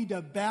why we need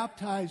to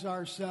baptize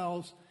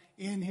ourselves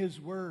in His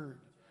Word.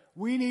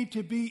 We need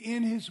to be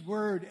in His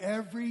Word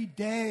every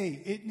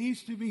day. It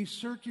needs to be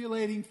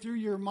circulating through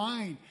your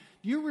mind.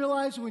 Do you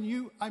realize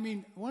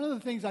one of the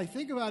things I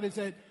think about is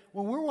that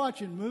when we're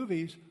watching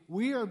movies,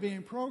 we are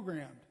being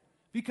programmed.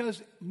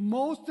 Because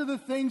most of the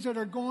things that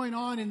are going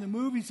on in the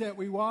movies that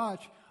we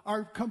watch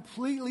are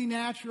completely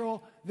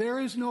natural. There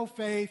is no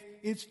faith.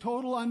 It's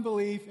total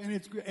unbelief. And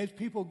it's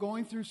people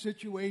going through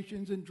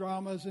situations and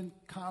dramas and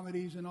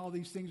comedies and all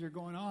these things are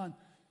going on.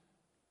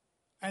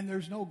 And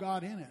there's no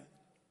God in it.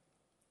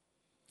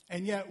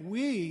 And yet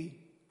we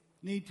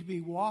need to be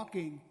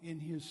walking in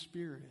His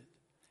Spirit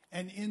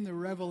and in the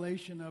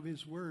revelation of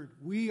His Word.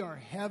 We are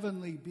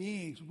heavenly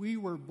beings. We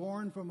were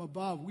born from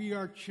above. We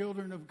are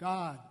children of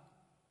God.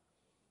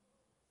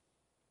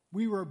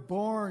 We were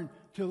born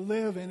to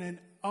live in an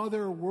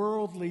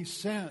otherworldly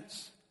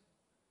sense.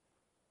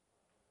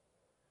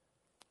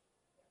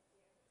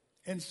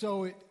 And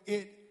so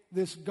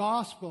this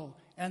gospel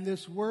and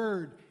this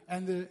word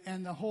and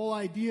the whole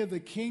idea of the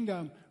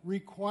kingdom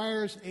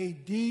requires a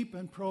deep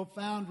and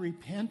profound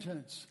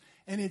repentance.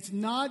 And it's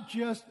not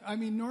just,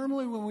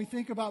 normally when we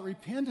think about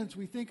repentance,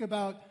 we think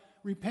about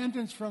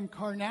repentance from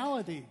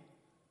carnality.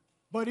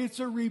 But it's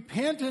a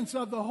repentance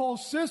of the whole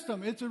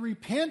system. It's a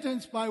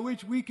repentance by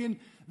which we can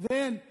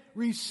then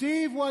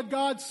receive what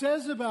God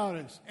says about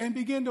us and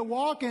begin to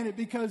walk in it,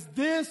 because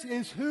this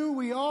is who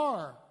we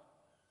are.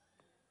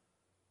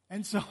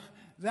 And so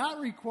that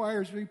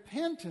requires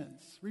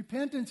repentance.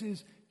 Repentance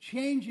is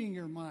changing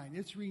your mind.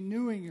 It's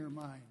renewing your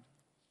mind.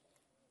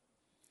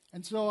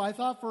 And so I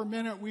thought for a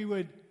minute we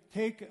would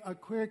take a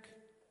quick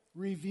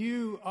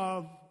review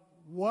of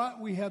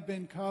what we have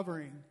been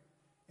covering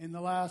in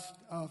the last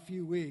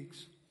few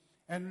weeks.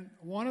 And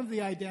one of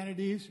the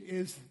identities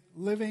is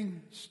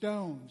living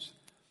stones,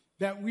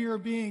 that we are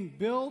being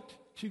built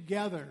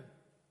together,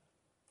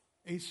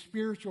 a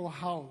spiritual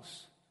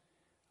house.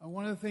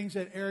 One of the things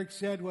that Eric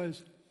said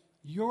was,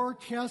 your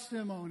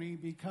testimony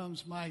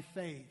becomes my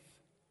faith.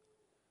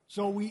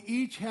 So we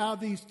each have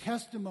these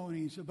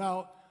testimonies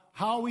about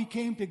how we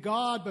came to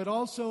God, but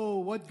also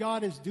what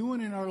God is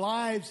doing in our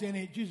lives, and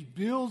it just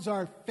builds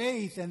our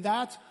faith, and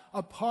that's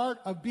a part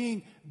of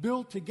being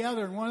built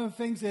together. And one of the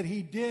things that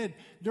he did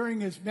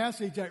during his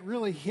message that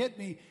really hit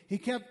me, he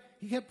kept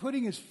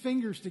putting his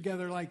fingers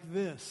together like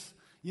this,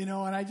 and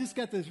I just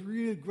got this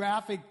really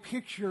graphic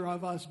picture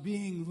of us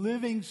being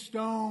living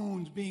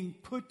stones, being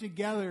put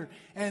together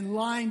and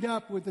lined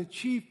up with the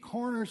chief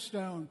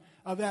cornerstone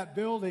of that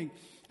building.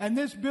 And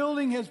this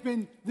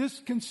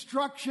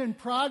construction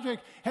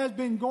project has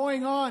been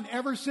going on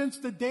ever since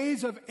the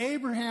days of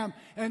Abraham.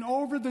 And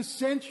over the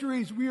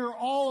centuries, we are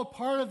all a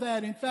part of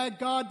that. In fact,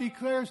 God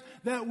declares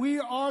that we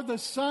are the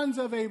sons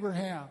of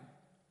Abraham.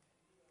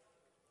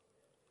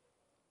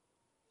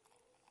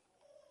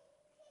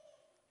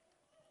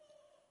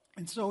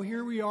 And so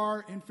here we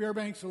are in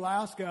Fairbanks,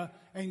 Alaska,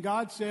 and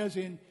God says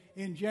in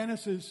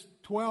Genesis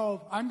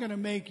 12, I'm going to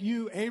make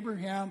you,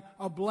 Abraham,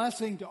 a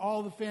blessing to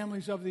all the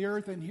families of the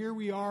earth. And here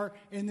we are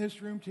in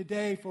this room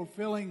today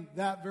fulfilling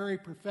that very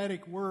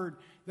prophetic word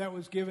that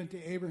was given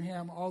to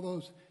Abraham all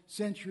those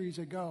centuries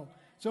ago.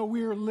 So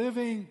we are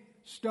living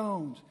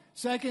stones.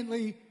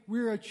 Secondly,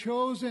 we're a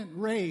chosen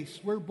race.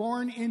 We're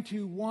born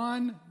into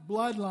one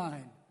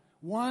bloodline,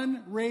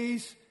 one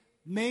race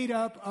made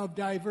up of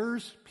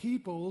diverse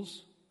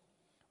peoples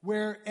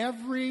where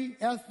every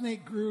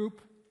ethnic group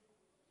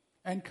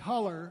and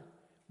color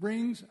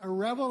brings a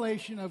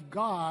revelation of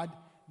God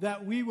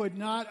that we would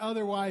not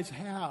otherwise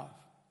have.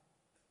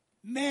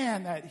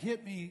 Man, that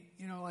hit me,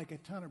 like a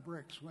ton of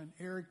bricks when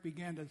Eric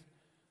began to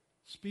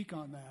speak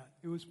on that.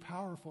 It was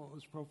powerful. It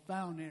was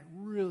profound, and it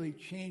really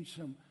changed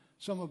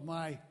some of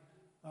my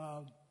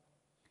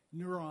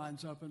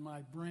neurons up in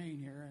my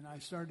brain here. And I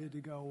started to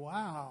go,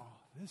 wow,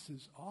 this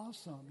is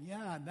awesome.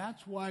 Yeah, and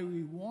that's why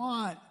we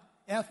want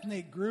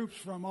ethnic groups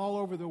from all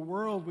over the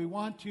world. We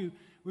want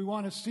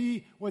to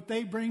see what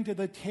they bring to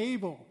the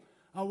table.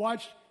 I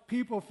watched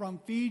people from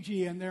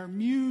Fiji and their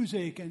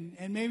music, and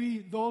maybe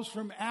those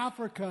from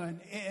Africa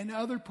and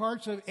other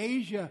parts of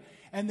Asia,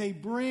 and they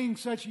bring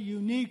such a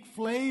unique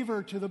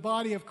flavor to the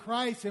body of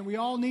Christ, and we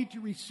all need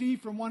to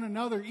receive from one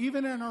another,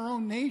 even in our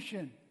own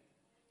nation.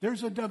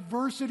 There's a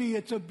diversity.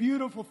 It's a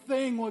beautiful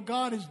thing what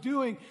God is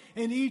doing,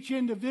 and each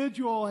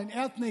individual and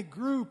ethnic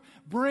group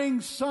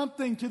brings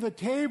something to the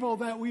table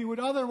that we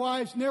would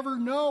otherwise never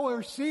know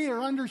or see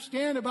or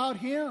understand about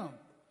Him.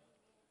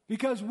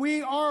 Because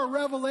we are a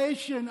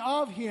revelation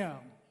of Him.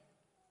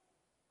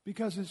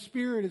 Because His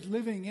Spirit is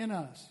living in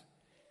us.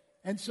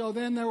 And so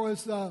then there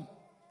was the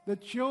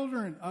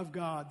children of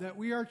God, that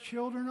we are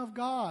children of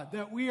God,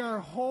 that we are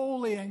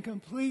wholly and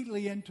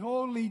completely and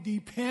totally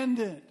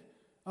dependent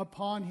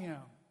upon Him.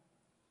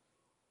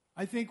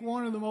 I think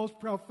one of the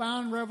most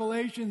profound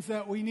revelations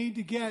that we need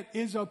to get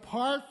is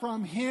apart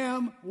from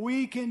Him,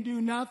 we can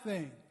do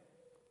nothing.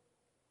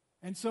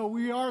 And so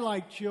we are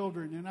like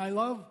children. And I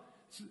love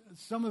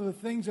some of the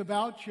things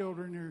about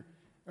children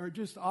are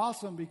just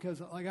awesome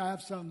because I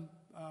have some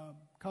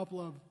couple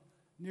of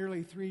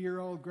nearly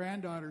 3-year-old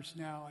granddaughters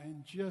now,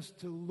 and just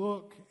to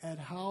look at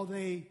how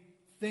they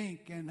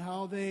think and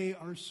how they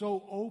are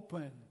so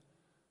open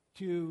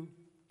to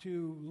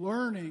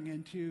learning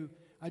and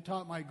I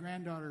taught my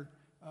granddaughter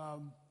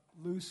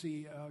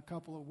Lucy a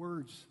couple of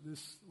words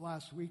this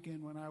last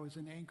weekend when I was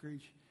in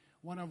Anchorage.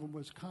 One of them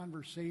was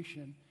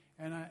conversation.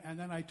 And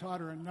then I taught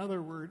her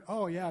another word.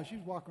 Oh, yeah, she's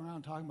walking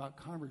around talking about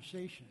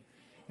conversation.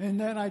 And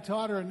then I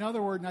taught her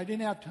another word, and I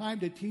didn't have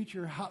time to teach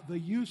her the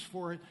use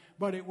for it,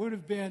 but it would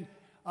have been,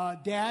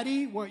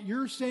 Daddy, what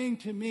you're saying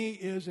to me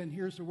is, and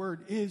here's the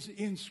word, is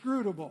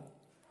inscrutable.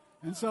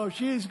 And so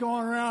she's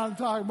going around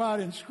talking about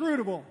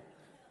inscrutable.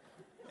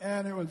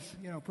 And it was,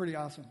 pretty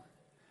awesome.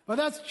 But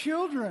that's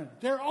children.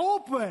 They're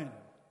open.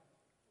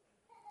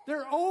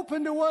 They're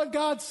open to what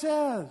God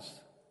says.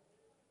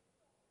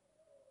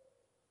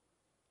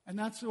 And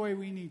that's the way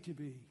we need to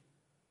be.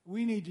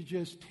 We need to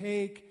just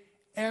take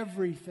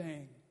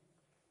everything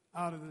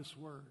out of this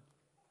word.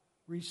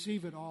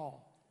 Receive it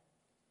all.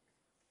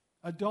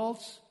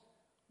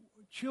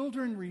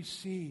 Children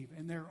receive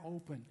and they're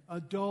open.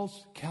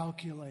 Adults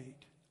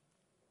calculate.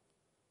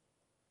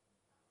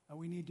 And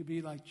we need to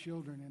be like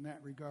children in that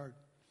regard.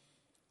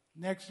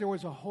 Next, there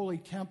was a holy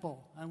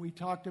temple. And we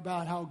talked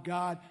about how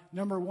God,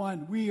 number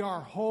one, we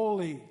are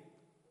holy.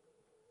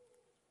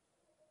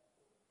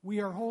 We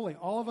are holy.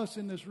 All of us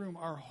in this room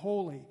are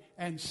holy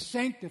and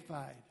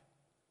sanctified.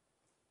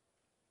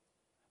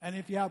 And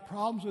if you have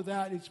problems with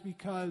that, it's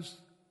because,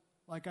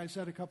 like I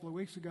said a couple of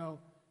weeks ago,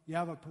 you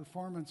have a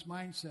performance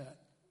mindset.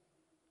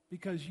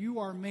 Because you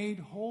are made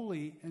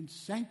holy and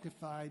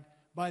sanctified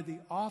by the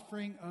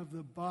offering of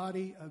the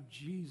body of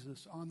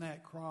Jesus on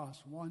that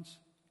cross once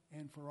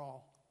and for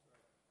all.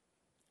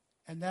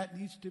 And that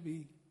needs to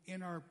be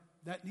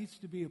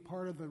a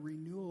part of the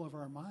renewal of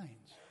our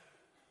minds.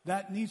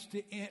 That needs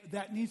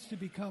to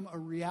become a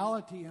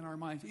reality in our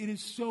minds. It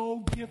is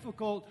so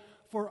difficult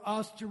for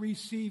us to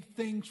receive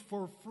things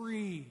for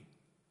free.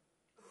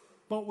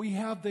 But we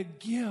have the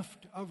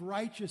gift of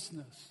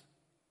righteousness.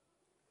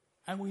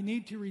 And we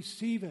need to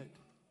receive it.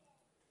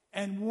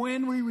 And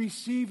when we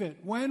receive it,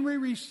 when we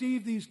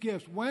receive these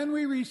gifts, when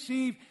we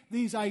receive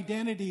these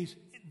identities,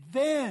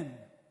 then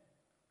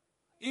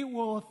it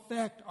will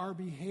affect our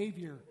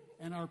behavior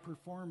and our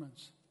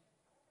performance.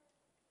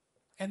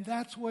 And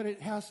that's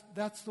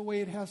the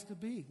way it has to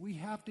be. We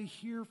have to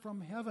hear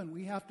from heaven.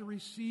 We have to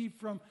receive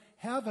from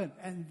heaven.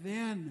 And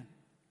then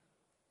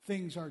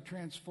things are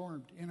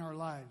transformed in our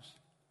lives.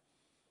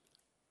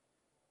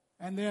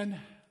 And then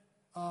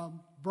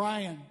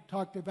Brian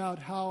talked about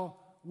how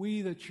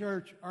we, the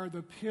church, are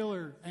the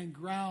pillar and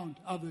ground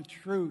of the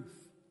truth.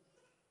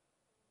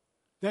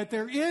 That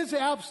there is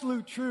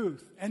absolute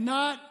truth and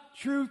not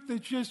truth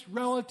that's just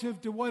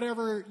relative to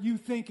whatever you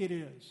think it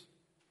is.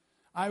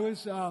 I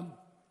was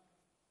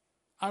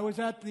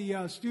at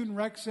the Student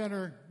Rec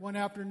Center one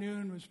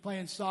afternoon, was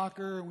playing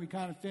soccer, and we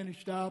kind of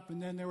finished up,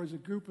 and then there was a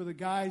group of the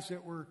guys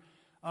that were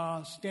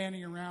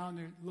standing around,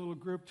 a little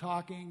group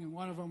talking, and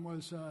one of them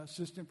was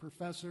assistant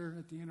professor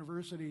at the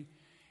university.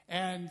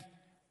 And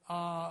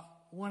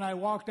when I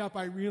walked up,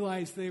 I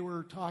realized they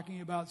were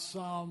talking about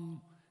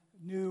some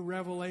new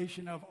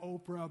revelation of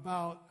Oprah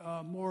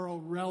about moral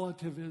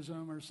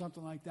relativism or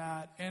something like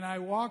that. And I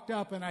walked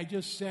up and I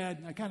just said,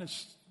 and I kind of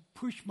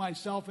pushed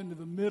myself into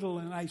the middle,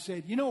 and I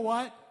said, you know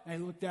what? I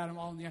looked at them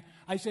all in the eye.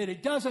 I said,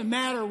 it doesn't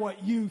matter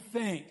what you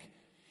think.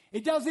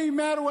 It doesn't even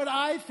matter what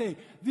I think.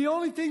 The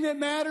only thing that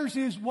matters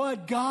is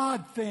what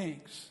God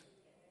thinks.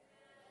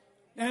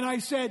 And I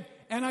said,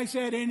 and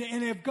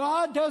if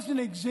God doesn't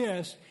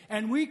exist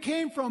and we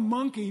came from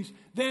monkeys,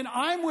 then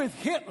I'm with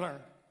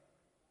Hitler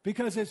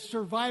because it's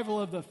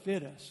survival of the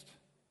fittest.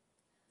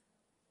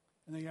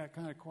 And they got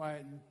kind of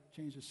quiet and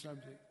changed the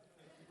subject.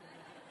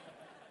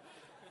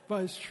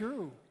 But it's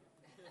true.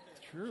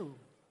 It's true.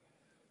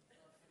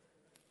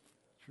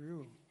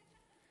 True.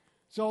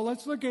 So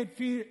let's look at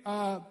Peter,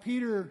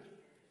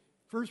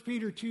 1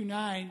 Peter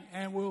 2:9,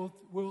 and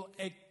we'll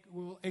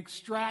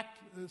extract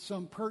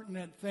some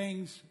pertinent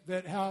things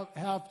that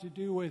have to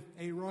do with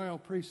a royal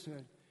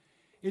priesthood.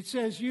 It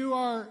says, you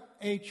are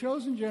a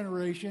chosen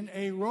generation,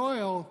 a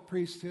royal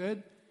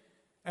priesthood,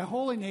 a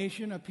holy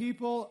nation, a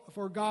people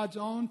for God's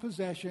own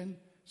possession,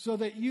 so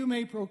that you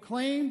may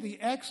proclaim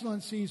the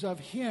excellencies of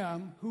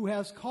Him who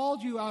has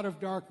called you out of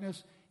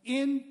darkness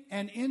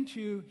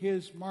into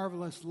His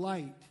marvelous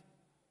light.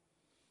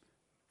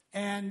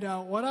 And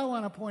what I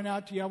want to point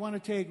out to you, I want to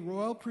take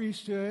royal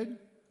priesthood,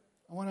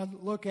 I want to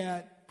look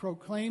at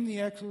proclaim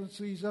the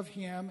excellencies of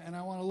Him, and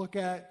I want to look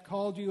at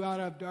called you out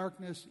of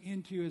darkness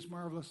into His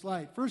marvelous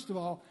light. First of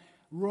all,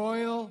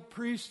 royal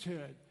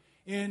priesthood.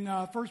 In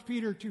 1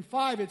 Peter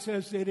 2:5, it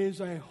says it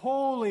is a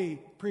holy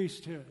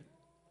priesthood.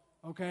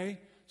 Okay?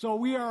 So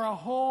we are a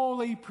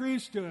holy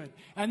priesthood.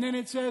 And then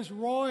it says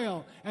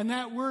royal. And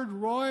that word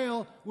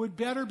royal would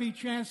better be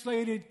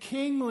translated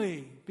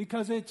kingly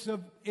because it's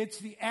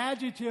the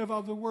adjective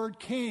of the word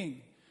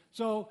king.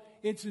 So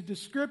it's a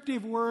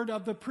descriptive word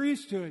of the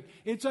priesthood.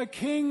 It's a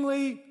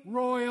kingly,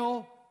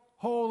 royal,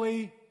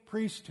 holy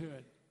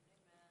priesthood.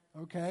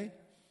 Okay?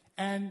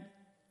 And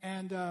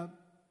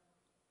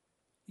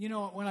you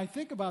know, when I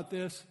think about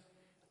this,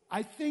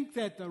 I think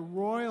that the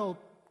royal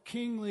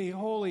kingly,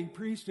 holy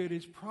priesthood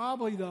is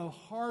probably the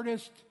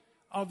hardest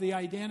of the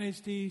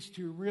identities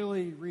to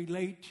really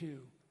relate to.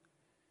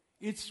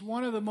 It's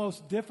one of the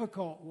most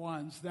difficult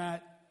ones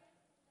that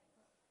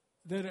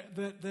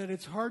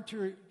it's hard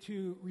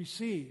to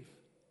receive.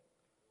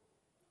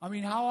 I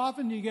mean, how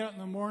often do you get up in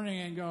the morning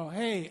and go,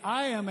 hey,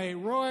 I am a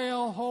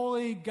royal,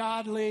 holy,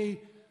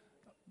 godly,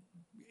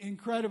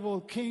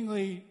 incredible,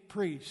 kingly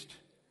priest?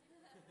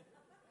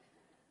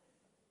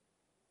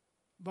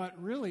 But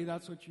really,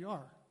 that's what you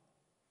are.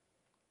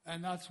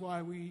 And that's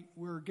why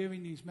we're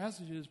giving these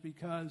messages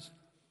because,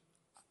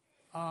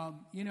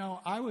 you know,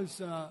 I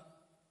was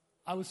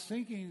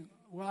thinking,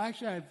 well,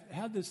 actually, I've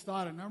had this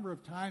thought a number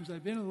of times.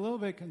 I've been a little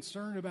bit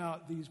concerned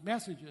about these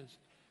messages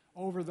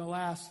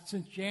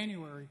since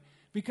January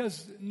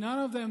because none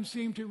of them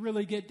seem to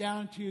really get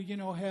down to, you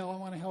know, hey, I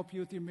want to help you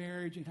with your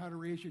marriage and how to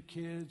raise your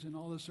kids and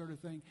all this sort of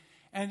thing.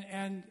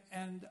 And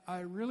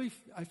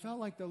I felt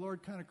like the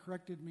Lord kind of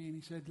corrected me and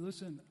He said,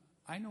 listen,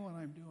 I know what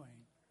I'm doing.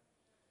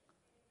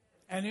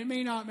 And it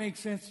may not make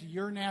sense to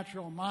your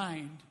natural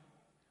mind,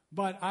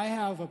 but I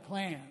have a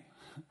plan.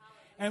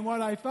 And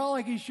what I felt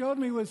like He showed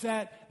me was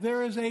that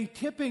there is a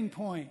tipping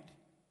point.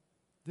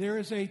 There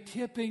is a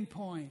tipping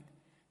point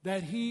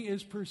that He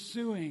is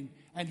pursuing.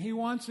 And He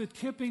wants a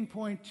tipping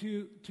point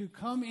to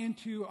come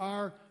into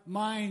our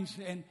minds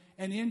and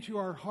into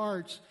our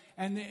hearts.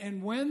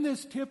 And when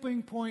this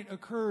tipping point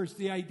occurs,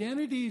 the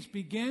identities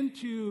begin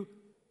to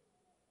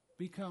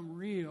become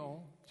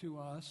real to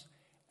us.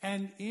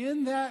 And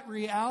in that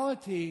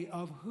reality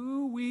of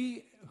who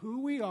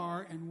we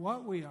are and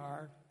what we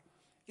are,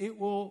 it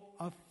will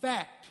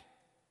affect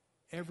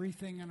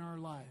everything in our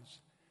lives.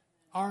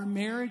 Our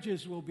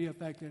marriages will be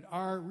affected.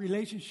 Our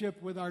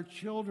relationship with our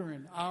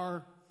children,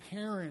 our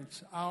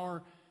parents,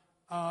 our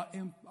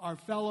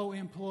fellow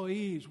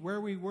employees,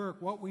 where we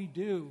work, what we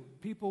do,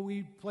 people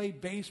we play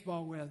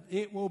baseball with.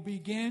 It will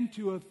begin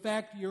to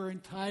affect your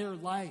entire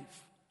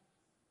life.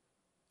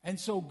 And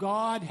so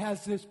God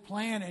has this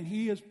plan, and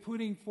He is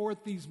putting forth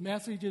these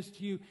messages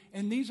to you.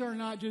 And these are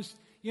not just,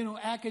 you know,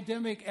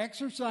 academic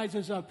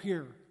exercises up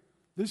here.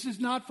 This is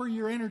not for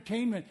your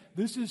entertainment.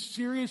 This is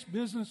serious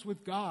business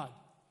with God.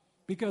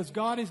 Because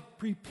God is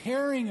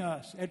preparing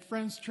us at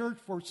Friends Church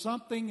for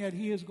something that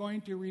He is going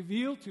to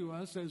reveal to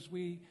us as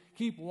we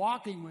keep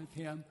walking with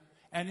Him.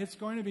 And it's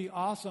going to be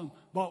awesome.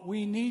 But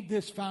we need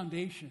this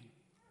foundation.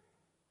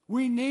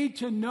 We need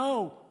to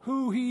know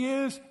who He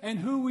is and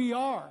who we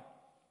are.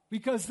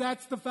 Because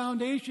that's the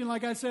foundation,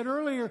 like I said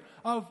earlier,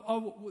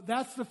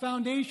 that's the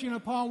foundation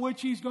upon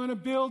which He's going to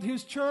build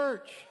His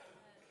church.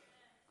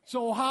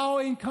 So how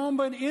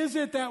incumbent is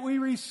it that we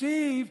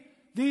receive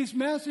these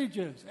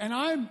messages? And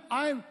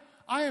I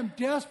am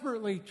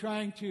desperately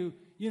trying to,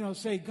 you know,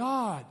 say,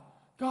 God,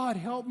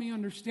 help me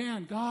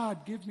understand.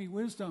 God, give me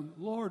wisdom.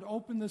 Lord,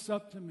 open this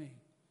up to me.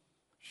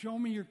 Show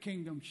me your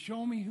kingdom.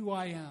 Show me who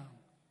I am.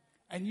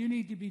 And you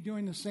need to be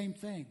doing the same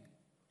thing.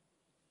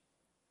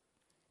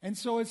 And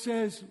so it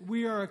says,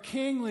 we are a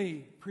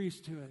kingly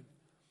priesthood.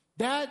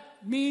 That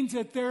means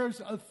that there's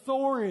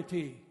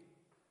authority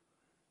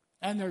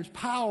and there's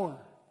power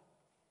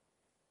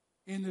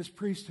in this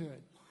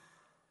priesthood.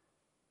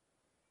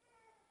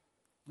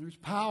 There's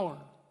power.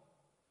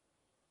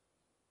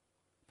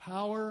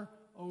 Power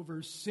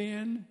over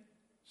sin,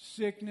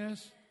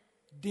 sickness,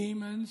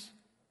 demons,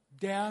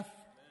 death,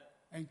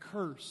 and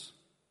curse.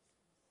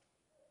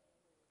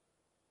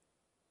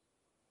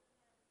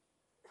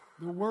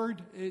 The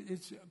word,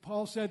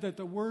 Paul said that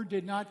the word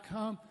did not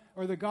come,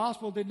 or the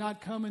gospel did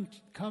not come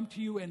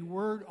to you in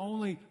word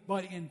only,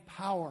 but in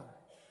power.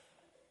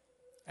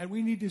 And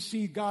we need to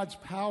see God's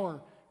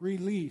power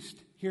released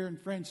here in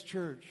Friends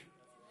Church.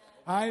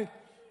 I've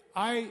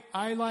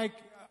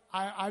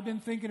been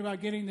thinking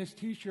about getting this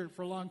T-shirt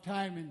for a long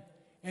time,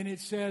 and it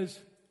says,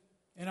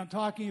 and I'm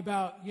talking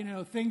about,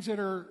 things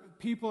that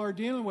people are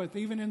dealing with,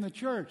 even in the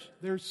church.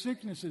 There's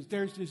sicknesses,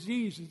 there's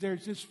diseases,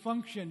 there's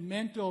dysfunction,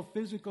 mental,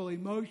 physical,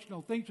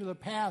 emotional, things of the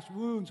past,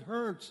 wounds,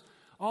 hurts,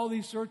 all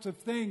these sorts of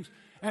things.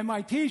 And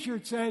my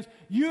T-shirt says,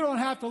 you don't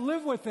have to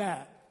live with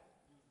that.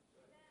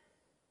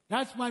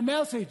 That's my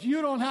message.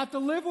 You don't have to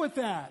live with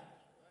that.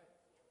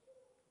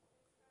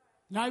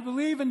 And I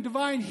believe in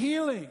divine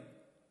healing.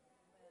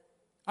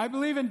 I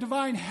believe in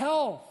divine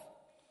health.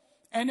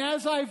 And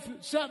as I've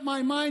set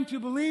my mind to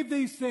believe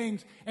these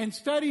things and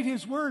studied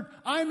His Word,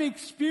 I'm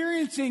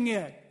experiencing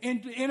it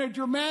in a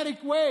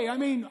dramatic way. I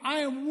mean, I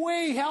am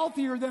way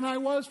healthier than I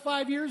was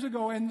 5 years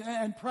ago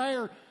and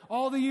prior,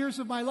 all the years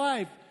of my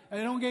life.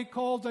 I don't get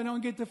colds. I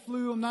don't get the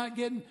flu. I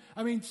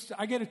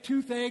get a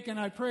toothache and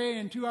I pray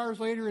and 2 hours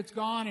later it's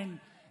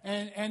gone.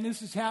 And this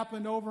has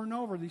happened over and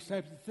over, these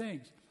types of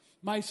things.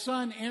 My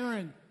son,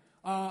 Aaron,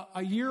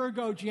 a year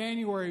ago,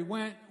 January,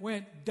 went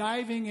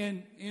diving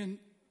in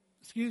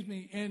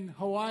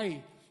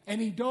Hawaii.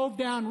 And he dove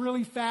down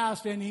really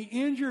fast and he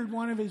injured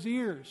one of his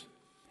ears.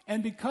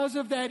 And because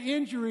of that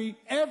injury,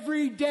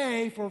 every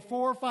day for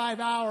 4 or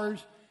 5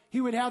 hours, he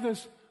would have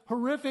this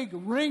horrific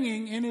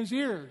ringing in his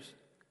ears.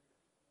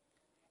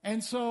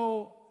 And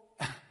so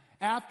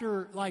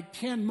after like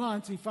 10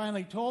 months, he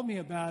finally told me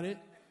about it.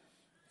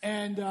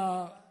 And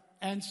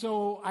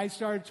so I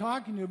started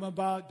talking to him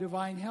about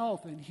divine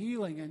health and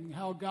healing and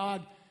how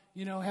God,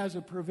 has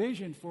a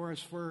provision for us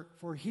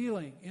for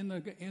healing in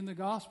the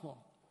gospel.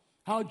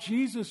 How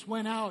Jesus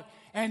went out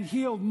and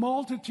healed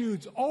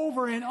multitudes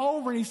over and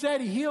over, and He said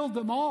He healed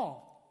them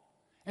all.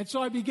 And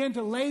so I began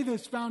to lay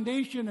this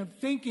foundation of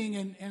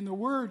thinking and the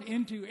Word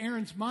into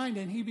Aaron's mind,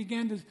 and he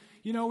began to,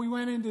 we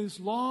went into this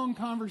long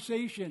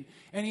conversation,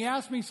 and he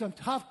asked me some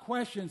tough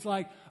questions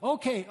like,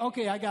 okay,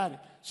 I got it.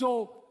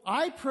 So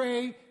I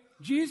pray,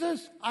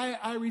 Jesus,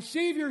 I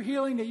receive your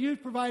healing that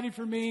you've provided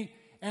for me,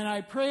 and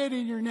I pray it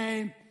in your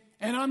name,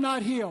 and I'm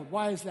not healed.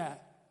 Why is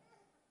that?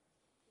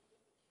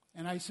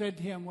 And I said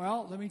to him,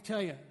 well, let me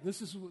tell you,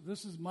 this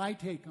is my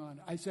take on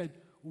it. I said,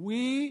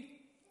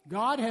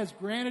 God has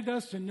granted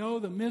us to know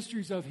the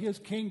mysteries of His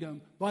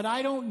kingdom, but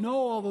I don't know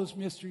all those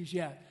mysteries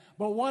yet.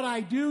 But what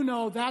I do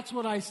know, that's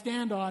what I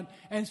stand on.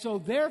 And so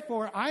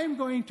therefore, I'm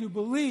going to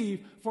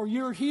believe for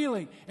your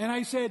healing. And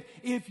I said,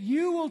 if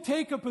you will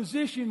take a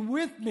position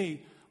with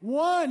me,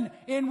 one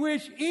in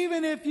which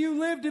even if you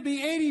live to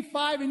be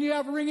 85 and you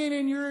have ringing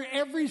in your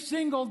every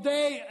single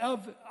day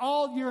of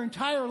all your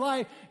entire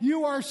life,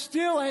 you are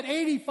still at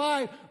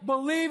 85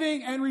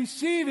 believing and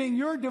receiving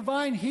your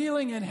divine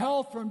healing and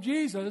health from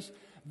Jesus,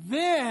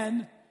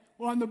 then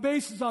on the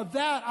basis of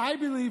that, I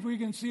believe we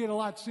can see it a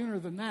lot sooner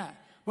than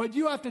that. But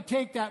you have to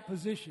take that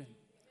position.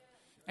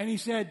 And he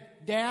said,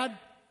 Dad,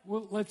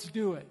 well, let's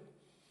do it.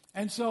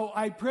 And so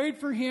I prayed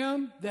for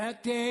him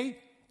that day,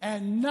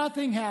 and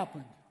nothing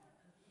happened.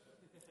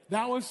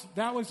 That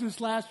was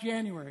this last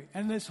January.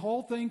 And this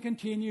whole thing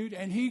continued,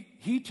 and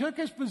he took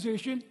his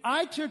position,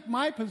 I took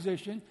my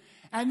position,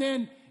 and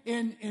then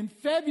in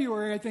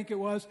February, I think it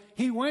was,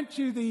 he went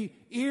to the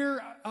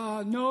ear,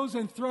 nose,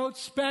 and throat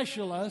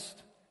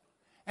specialist,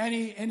 and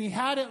he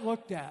had it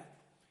looked at.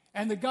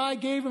 And the guy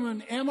gave him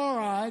an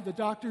MRI. The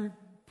doctor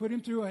put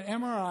him through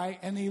an MRI,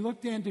 and he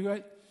looked into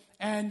it,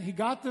 and he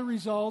got the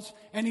results,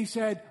 and he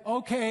said,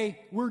 okay,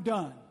 we're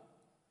done.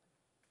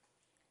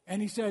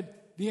 And he said,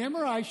 the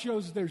MRI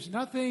shows there's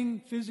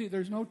nothing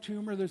there's no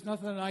tumor, there's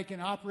nothing that I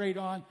can operate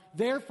on.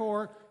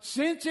 Therefore,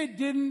 since it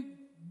didn't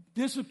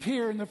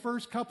disappear in the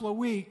first couple of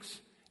weeks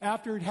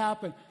after it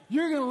happened,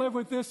 you're going to live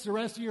with this the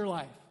rest of your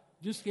life.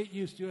 Just get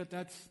used to it.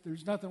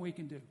 There's nothing we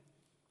can do.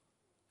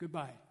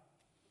 Goodbye.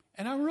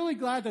 And I'm really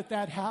glad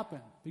that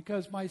happened,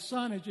 because my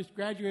son has just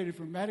graduated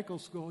from medical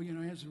school. He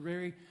has a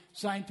very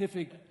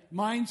scientific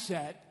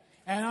mindset.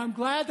 And I'm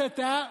glad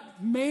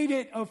that made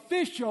it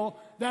official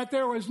that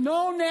there was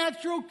no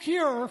natural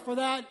cure for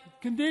that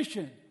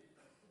condition.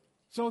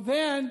 So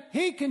then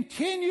he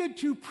continued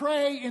to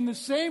pray in the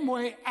same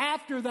way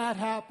after that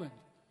happened.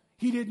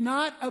 He did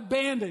not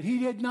abandon. He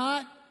did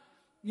not,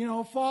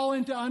 fall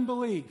into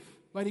unbelief,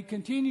 but he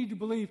continued to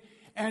believe.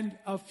 And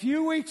a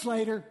few weeks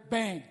later,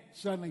 bang,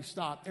 suddenly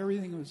stopped.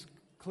 Everything was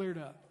cleared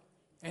up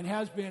and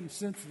has been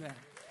since then.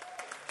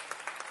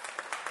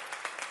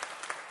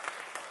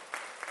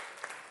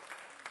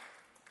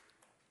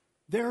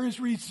 There is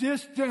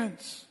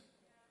resistance.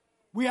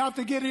 We have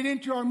to get it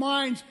into our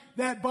minds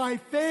that by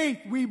faith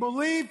we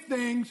believe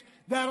things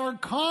that are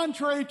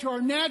contrary to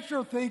our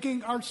natural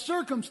thinking, our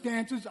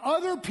circumstances,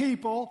 other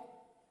people,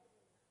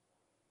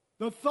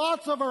 the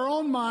thoughts of our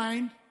own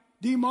mind,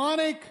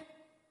 demonic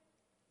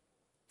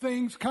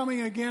things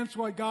coming against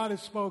what God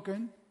has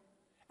spoken.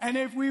 And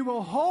if we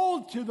will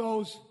hold to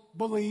those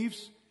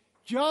beliefs,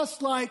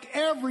 just like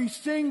every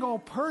single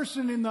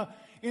person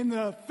in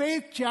the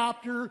faith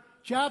chapter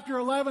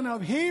 11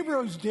 of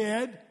Hebrews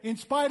did, in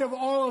spite of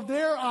all of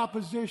their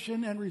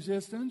opposition and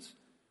resistance,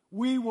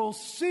 we will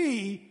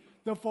see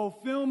the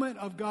fulfillment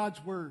of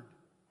God's word.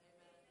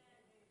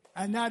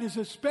 And that is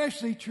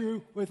especially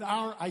true with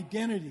our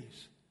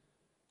identities.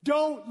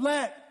 Don't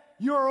let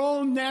your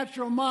own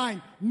natural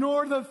mind,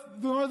 nor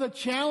the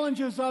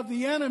challenges of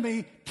the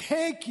enemy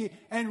take you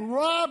and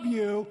rob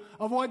you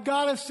of what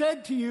God has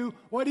said to you,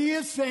 what He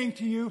is saying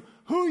to you,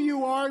 who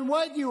you are and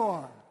what you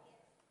are.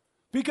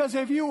 Because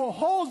if you will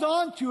hold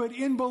on to it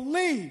in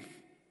belief,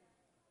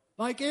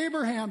 like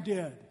Abraham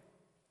did,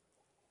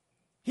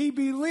 he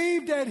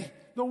believed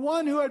that the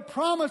one who had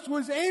promised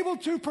was able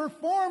to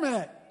perform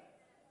it.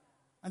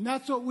 And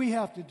that's what we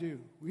have to do.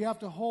 We have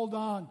to hold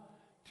on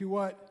to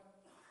what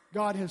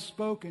God has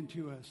spoken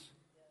to us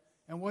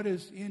and what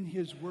is in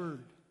His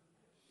Word.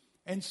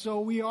 And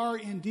so we are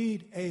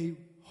indeed a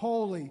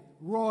holy,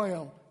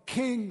 royal,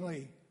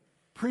 kingly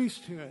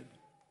priesthood.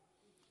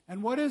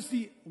 And what is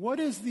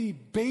the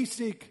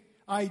basic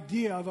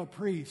idea of a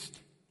priest?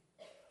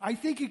 I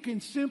think it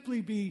can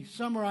simply be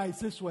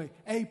summarized this way.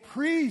 A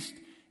priest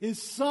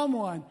is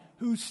someone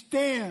who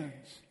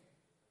stands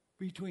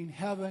between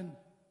heaven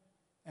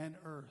and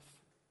earth.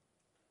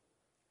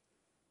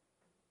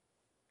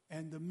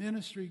 And the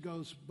ministry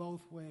goes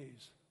both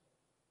ways.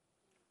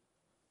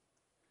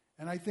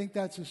 And I think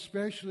that's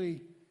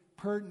especially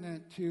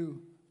pertinent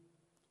to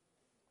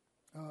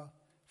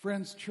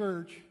Friends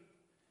Church,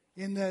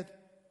 in that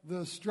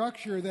the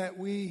structure that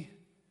we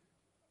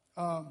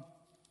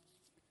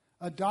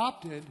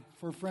adopted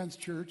for Friends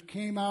Church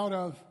came out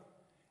of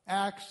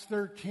Acts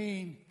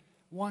 13,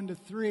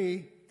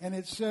 1-3, and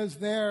it says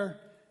there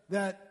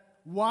that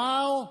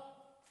while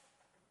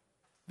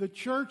the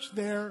church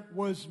there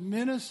was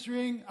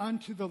ministering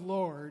unto the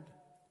Lord,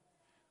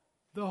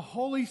 the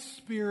Holy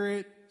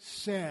Spirit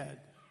said,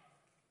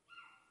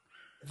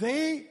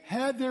 they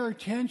had their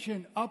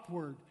attention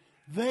upward.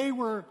 They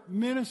were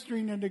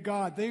ministering unto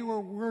God. They were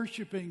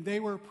worshiping. They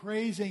were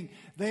praising.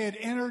 They had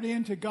entered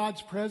into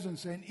God's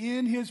presence. And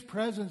in His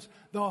presence,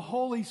 the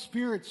Holy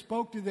Spirit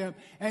spoke to them.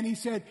 And He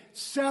said,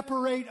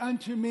 separate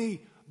unto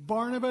me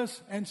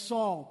Barnabas and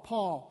Saul,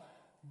 Paul,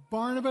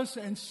 Barnabas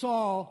and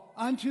Saul,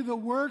 unto the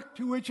work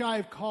to which I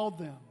have called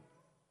them.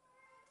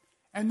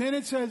 And then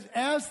it says,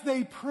 as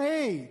they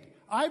prayed,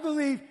 I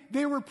believe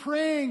they were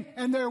praying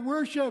and their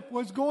worship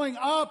was going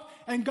up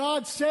and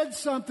God said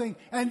something.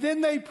 And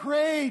then they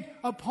prayed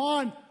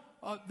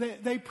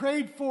they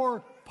prayed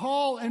for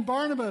Paul and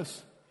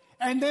Barnabas.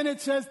 And then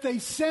it says they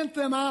sent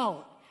them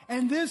out.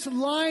 And this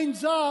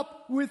lines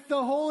up with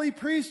the holy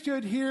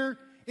priesthood here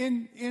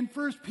in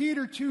 1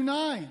 Peter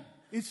 2:9.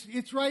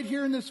 It's right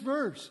here in this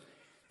verse.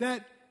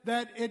 In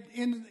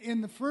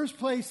the first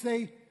place,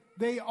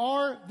 they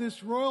are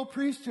this royal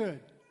priesthood.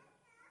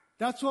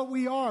 That's what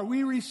we are.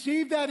 We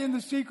receive that in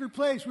the secret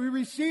place. We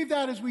receive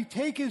that as we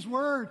take His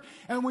word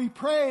and we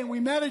pray and we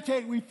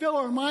meditate and we fill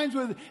our minds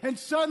with it. And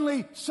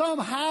suddenly,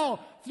 somehow,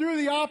 through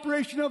the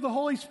operation of the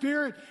Holy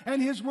Spirit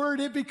and His word,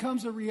 it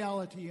becomes a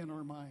reality in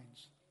our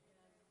minds.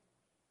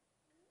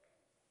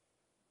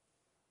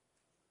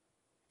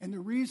 And the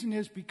reason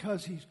is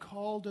because He's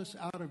called us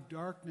out of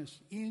darkness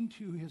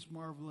into His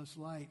marvelous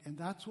light. And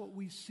that's what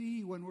we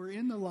see when we're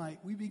in the light.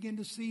 We begin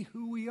to see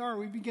who we are.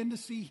 We begin to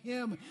see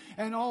Him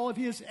and all of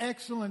His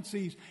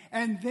excellencies.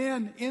 And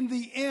then, in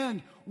the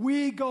end,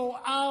 we go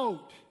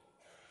out.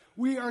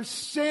 We are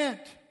sent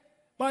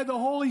by the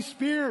Holy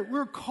Spirit.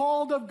 We're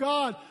called of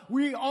God.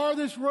 We are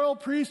this royal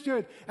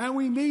priesthood. And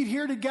we meet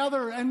here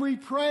together and we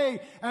pray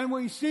and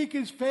we seek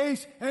His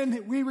face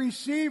and we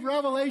receive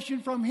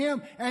revelation from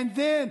Him. And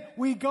then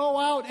we go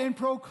out and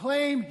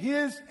proclaim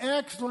His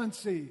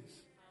excellencies.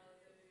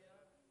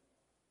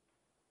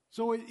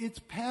 So it's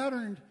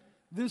patterned.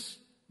 This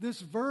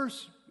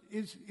verse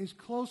is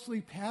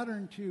closely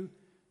patterned to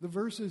the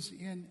verses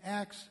in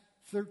Acts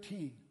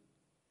 13.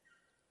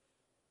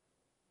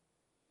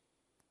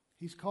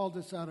 He's called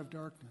us out of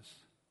darkness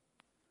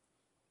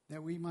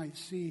that we might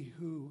see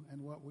who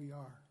and what we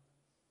are,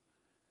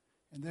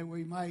 and that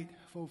we might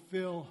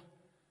fulfill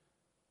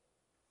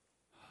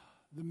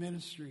the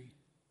ministry,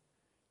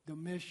 the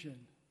mission,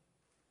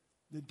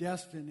 the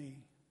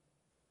destiny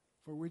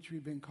for which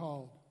we've been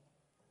called.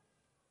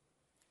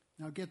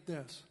 Now get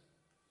this.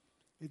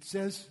 It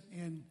says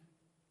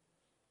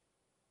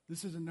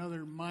this is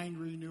another mind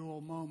renewal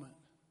moment,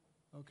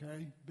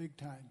 okay? Big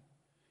time.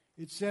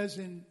 It says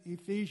in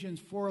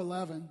Ephesians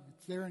 4:11,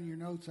 it's there in your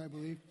notes, I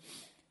believe,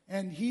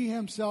 and he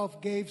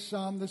himself gave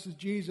some, this is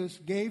Jesus,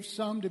 gave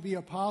some to be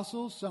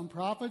apostles, some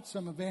prophets,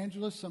 some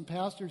evangelists, some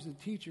pastors and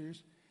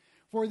teachers,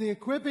 for the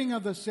equipping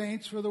of the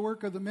saints, for the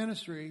work of the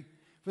ministry,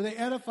 for the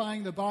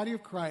edifying the body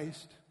of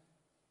Christ.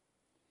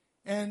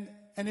 And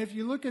if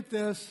you look at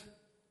this,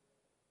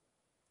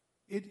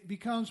 it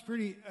becomes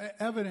pretty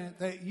evident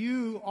that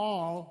you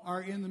all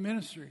are in the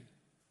ministry.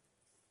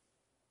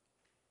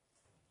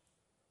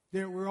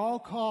 That we're all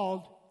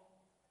called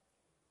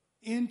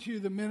into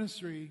the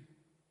ministry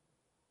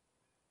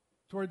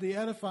toward the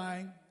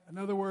edifying. In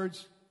other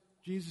words,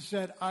 Jesus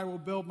said, I will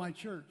build my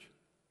church.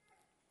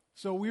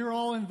 So we're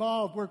all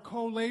involved. We're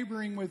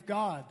co-laboring with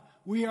God.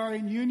 We are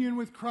in union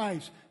with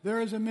Christ.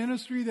 There is a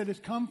ministry that has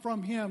come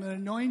from Him, an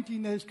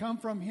anointing that has come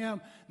from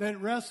Him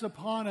that rests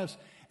upon us.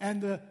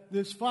 And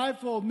this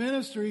fivefold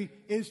ministry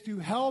is to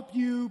help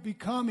you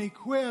become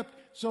equipped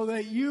so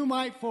that you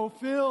might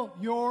fulfill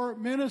your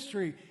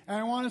ministry. And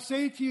I want to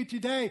say to you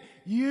today,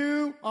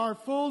 you are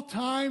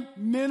full-time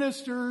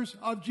ministers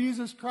of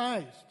Jesus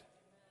Christ.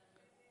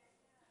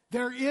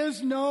 There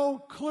is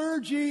no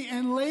clergy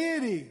and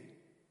laity.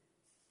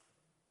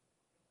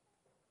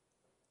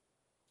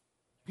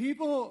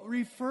 People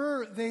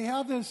they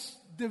have this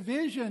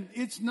division.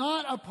 It's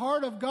not a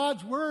part of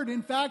God's Word.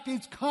 In fact,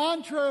 it's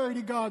contrary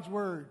to God's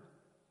Word.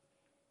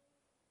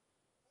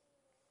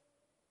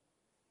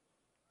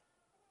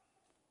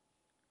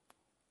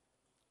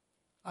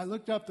 I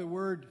looked up the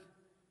word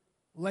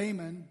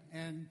layman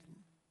and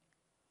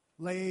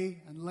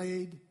lay and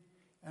laid,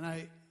 and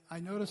I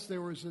noticed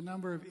there was a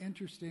number of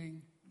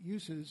interesting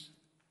uses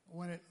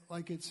when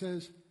it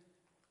says,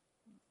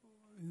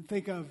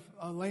 think of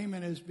a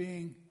layman as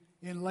being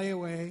in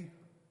layaway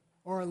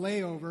or a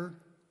layover,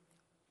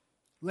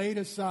 laid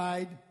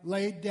aside,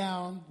 laid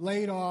down,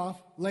 laid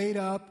off, laid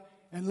up,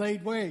 and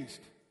laid waste.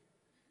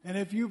 And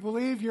if you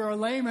believe you're a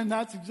layman,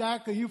 that's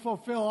exactly, you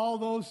fulfill all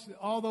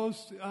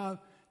those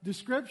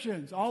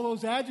descriptions. All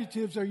those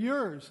adjectives are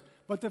yours.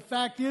 But the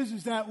fact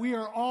is that we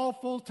are all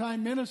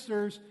full-time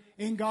ministers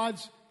in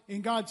God's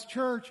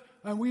church,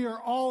 and we are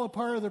all a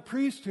part of the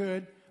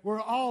priesthood.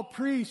 We're all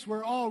priests.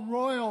 We're all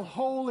royal,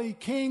 holy,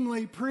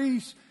 kingly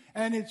priests,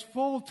 and it's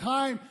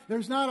full-time.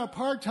 There's not a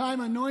part-time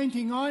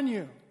anointing on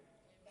you.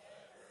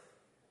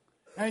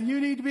 And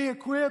you need to be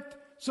equipped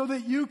so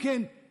that you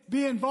can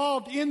be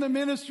involved in the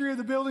ministry of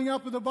the building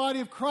up of the body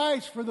of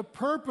Christ for the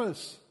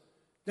purpose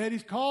that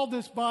He's called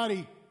this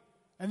body,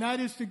 and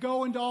that is to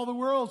go into all the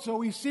world. So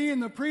we see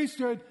in the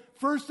priesthood,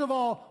 first of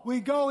all,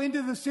 we go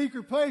into the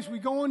secret place. We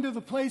go into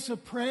the place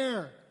of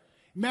prayer.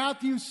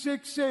 Matthew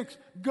 6:6,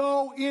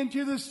 go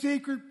into the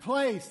secret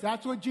place.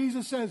 That's what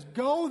Jesus says.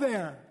 Go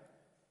there.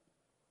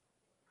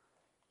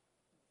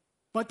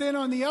 But then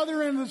on the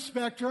other end of the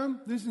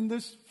spectrum,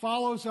 this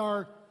follows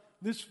our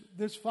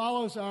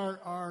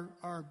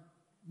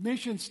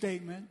mission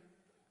statement.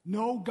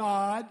 Know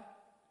God,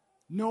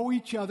 know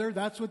each other.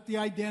 That's what the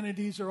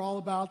identities are all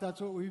about. That's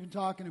what we've been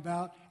talking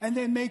about. And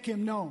then make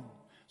Him known.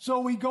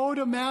 So we go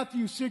to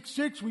Matthew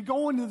 6:6. We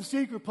go into the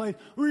secret place.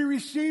 We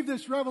receive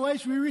this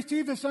revelation. We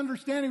receive this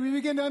understanding. We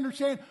begin to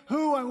understand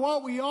who and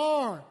what we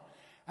are.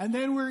 And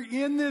then we're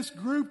in this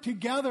group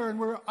together, and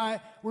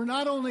we're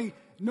not only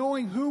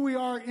knowing who we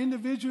are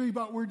individually,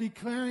 but we're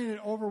declaring it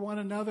over one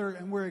another,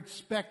 and we're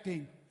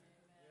expecting.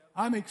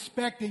 I'm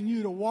expecting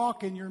you to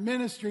walk in your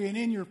ministry and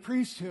in your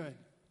priesthood.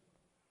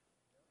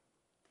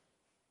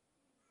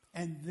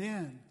 And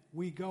then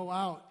we go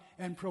out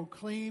and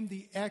proclaim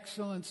the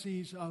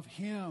excellencies of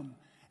Him.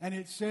 And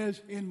it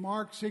says in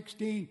Mark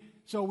 16,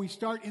 so we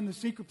start in the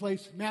secret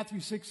place, Matthew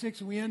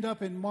 6:6, and we end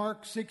up in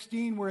Mark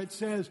 16 where it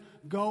says,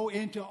 go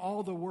into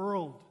all the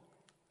world.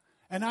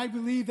 And I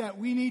believe that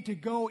we need to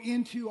go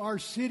into our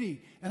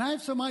city. And I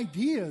have some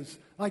ideas.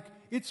 Like,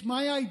 it's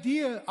my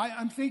idea.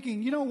 I'm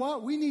thinking, you know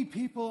what? We need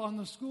people on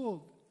the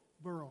school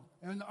borough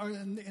and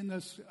in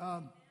this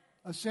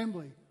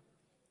assembly.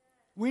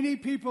 We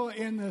need people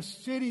in the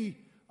city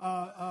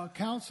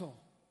council.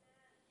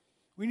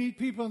 We need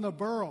people in the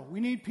borough. We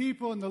need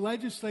people in the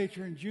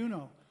legislature in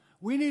Juneau.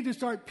 We need to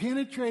start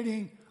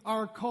penetrating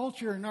our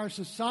culture and our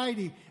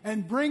society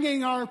and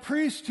bringing our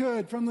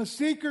priesthood from the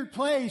secret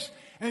place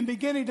and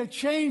beginning to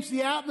change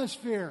the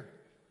atmosphere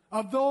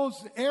of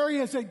those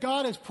areas that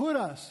God has put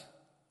us.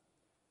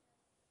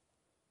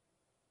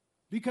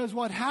 Because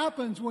what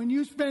happens when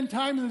you spend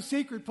time in the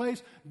secret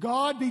place,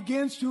 God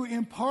begins to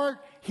impart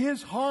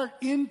His heart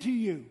into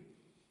you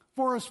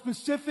for a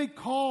specific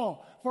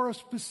call, for a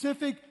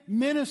specific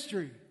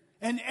ministry,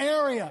 an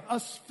area, a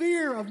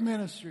sphere of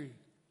ministry.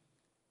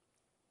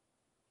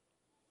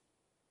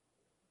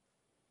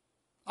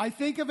 I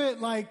think of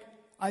it like,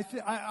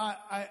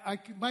 I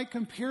might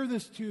compare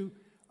this to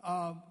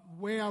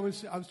way I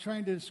was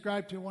trying to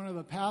describe to one of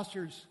the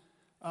pastors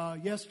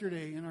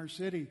yesterday in our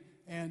city,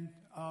 and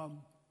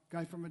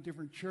guy from a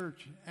different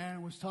church,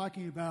 and was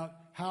talking about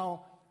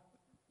how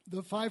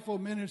the fivefold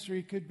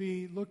ministry could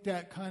be looked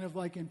at kind of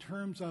like in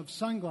terms of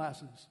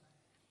sunglasses.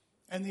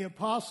 And the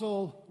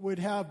apostle would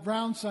have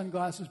brown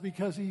sunglasses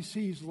because he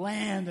sees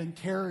land and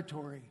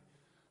territory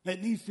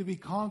that needs to be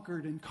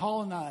conquered and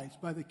colonized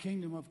by the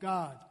kingdom of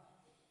God.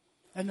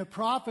 And the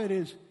prophet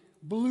is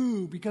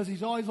blue because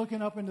he's always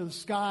looking up into the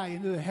sky,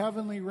 into the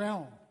heavenly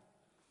realm.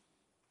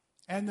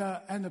 And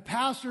the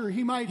pastor,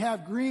 he might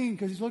have green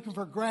because he's looking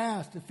for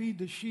grass to feed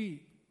the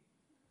sheep.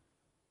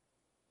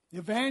 The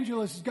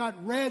evangelist has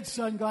got red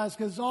sunglasses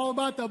because it's all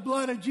about the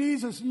blood of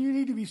Jesus and you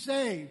need to be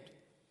saved.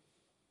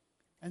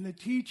 And the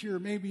teacher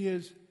maybe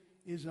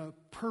is a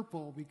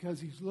purple because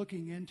he's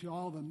looking into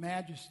all the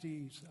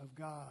majesties of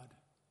God.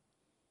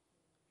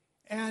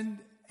 And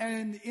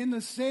in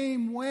the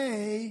same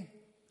way,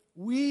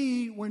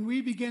 when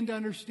we begin to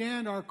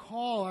understand our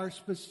call, our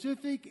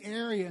specific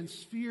area and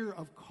sphere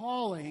of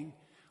calling,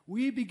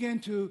 we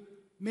begin to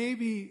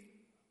maybe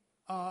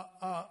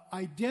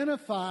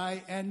identify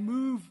and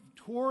move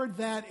toward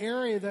that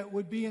area that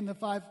would be in the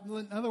five.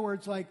 In other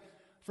words, like,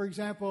 for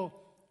example,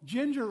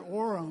 Ginger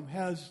Orem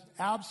has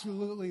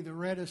absolutely the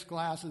reddest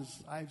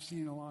glasses I've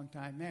seen in a long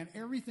time. Man,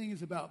 everything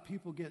is about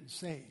people getting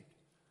saved.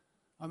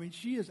 I mean,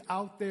 she is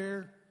out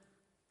there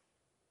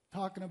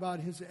talking about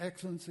His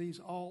excellencies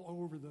all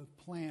over the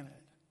planet.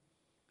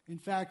 In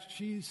fact,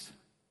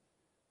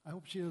 I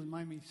hope she doesn't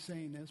mind me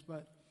saying this,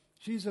 but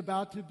she's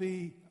about to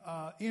be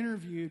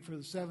interviewed for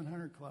the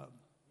 700 Club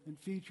and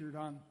featured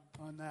on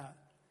that.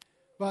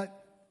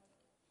 But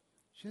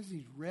she has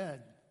these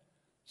red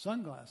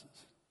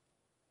sunglasses.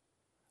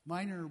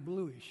 Mine are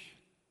bluish.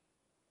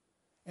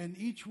 And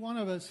each one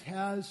of us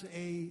has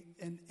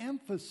an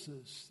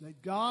emphasis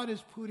that God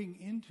is putting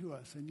into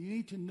us. And you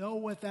need to know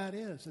what that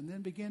is and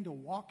then begin to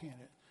walk in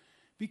it.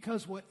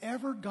 Because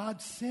whatever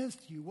God says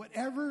to you,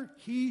 whatever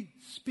He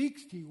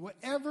speaks to you,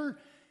 whatever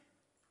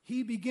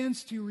He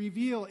begins to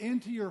reveal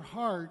into your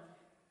heart,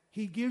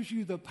 He gives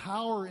you the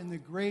power and the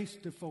grace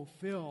to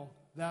fulfill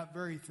that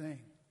very thing.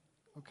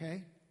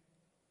 Okay?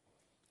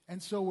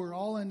 And so we're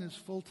all in this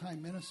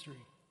full-time ministry.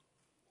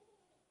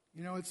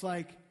 You know, it's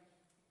like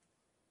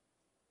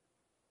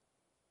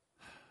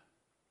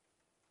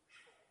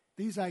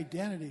these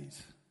identities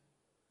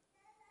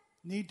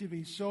need to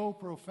be so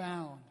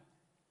profound.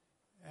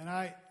 And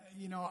I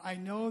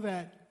know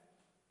that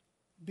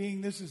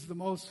this is the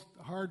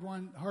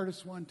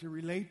hardest one to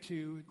relate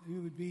to, it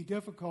would be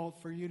difficult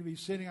for you to be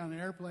sitting on an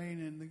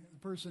airplane and the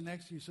person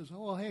next to you says,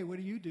 "Oh, hey, what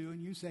do you do?"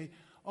 And you say,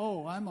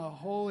 "Oh, I'm a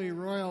holy,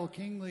 royal,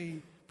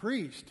 kingly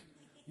priest."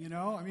 You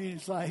know, I mean,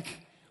 it's like,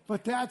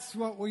 but that's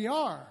what we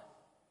are.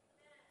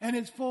 And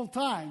it's full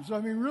time. So,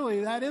 I mean,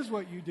 really, that is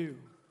what you do.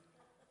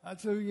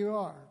 That's who you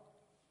are.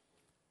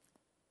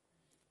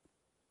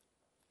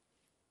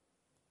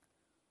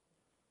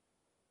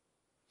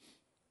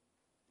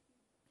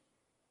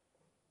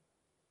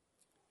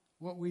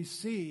 What we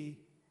see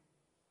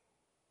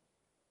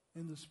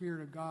in the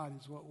Spirit of God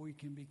is what we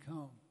can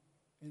become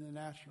in the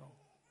natural.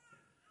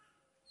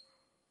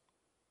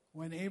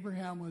 When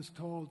Abraham was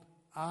told,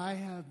 "I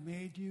have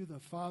made you the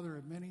father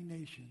of many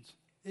nations,"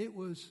 there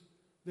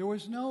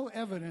was no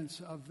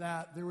evidence of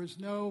that. There was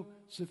no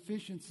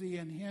sufficiency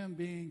in him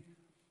being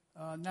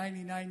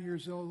 99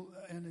 years old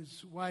and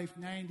his wife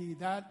 90.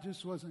 That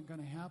just wasn't going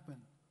to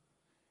happen.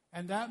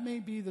 And that may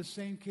be the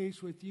same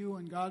case with you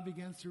when God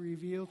begins to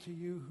reveal to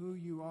you who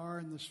you are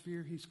in the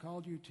sphere He's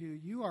called you to.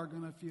 You are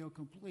going to feel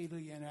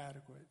completely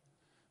inadequate.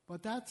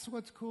 But that's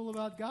what's cool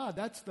about God.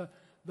 That's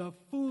the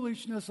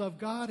foolishness of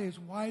God is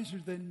wiser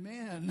than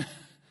men.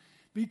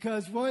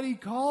 Because what He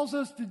calls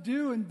us to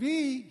do and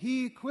be,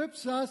 He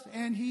equips us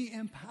and He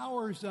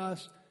empowers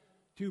us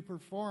to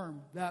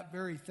perform that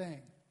very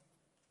thing.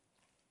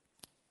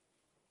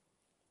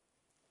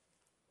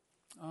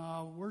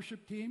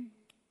 Worship team,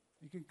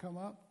 you can come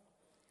up.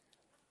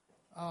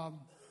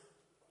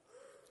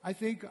 I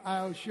think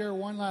I'll share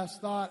one last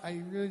thought.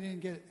 I really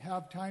didn't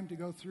have time to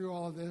go through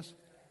all of this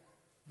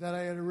that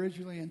I had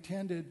originally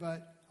intended,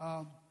 but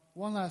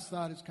one last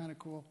thought is kind of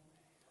cool.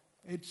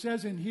 It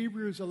says in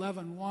Hebrews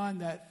 11:1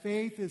 that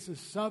faith is the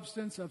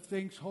substance of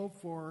things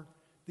hoped for,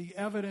 the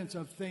evidence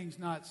of things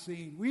not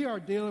seen. We are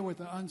dealing with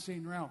the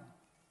unseen realm,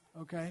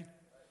 okay?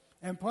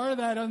 And part of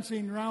that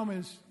unseen realm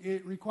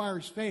it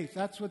requires faith.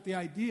 That's what the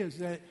idea is,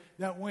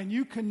 that when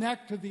you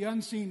connect to the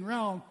unseen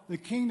realm, the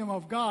kingdom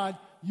of God,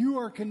 you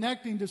are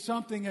connecting to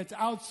something that's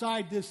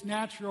outside this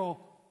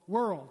natural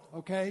world,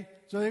 okay?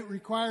 So it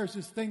requires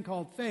this thing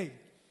called faith.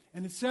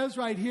 And it says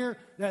right here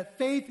that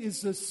faith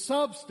is the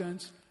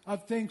substance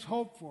of things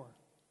hoped for.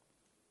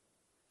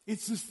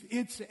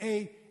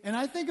 And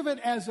I think of it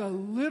as a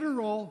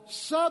literal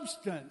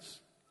substance.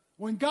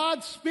 When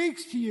God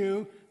speaks to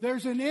you,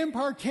 there's an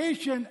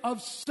impartation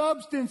of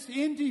substance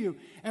into you.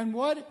 And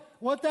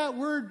what that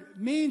word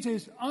means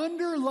is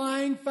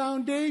underlying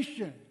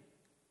foundation.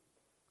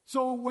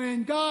 So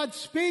when God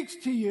speaks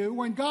to you,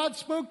 when God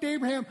spoke to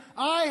Abraham,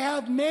 "I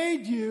have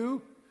made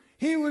you,"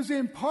 He was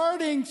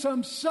imparting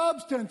some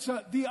substance,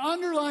 the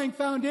underlying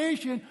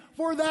foundation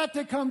for that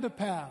to come to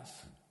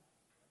pass.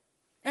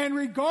 And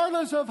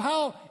regardless of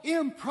how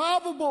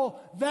improbable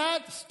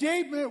that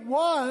statement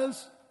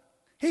was,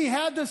 He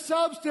had the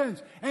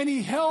substance, and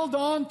he held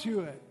on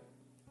to it.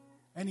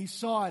 And he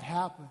saw it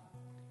happen.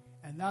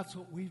 And that's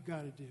what we've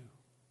got to do.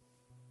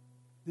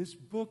 This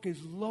book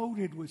is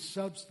loaded with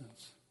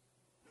substance.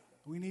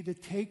 We need to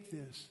take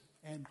this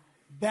and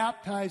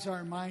baptize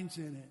our minds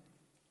in it.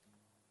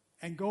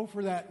 And go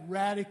for that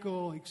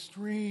radical,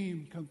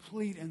 extreme,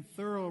 complete, and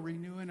thorough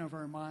renewing of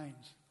our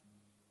minds.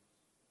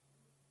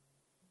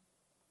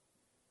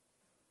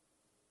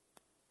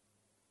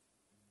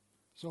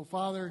 So,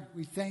 Father,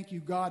 we thank you,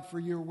 God, for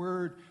your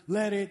word.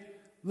 Let a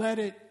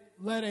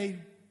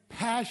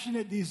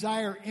passionate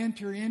desire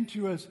enter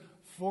into us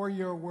for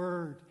your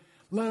word.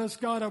 Let us,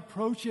 God,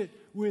 approach it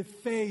with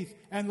faith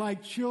and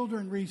like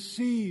children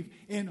receive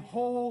in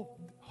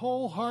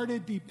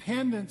wholehearted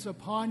dependence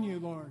upon you,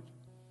 Lord.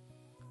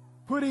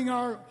 Putting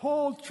our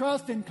whole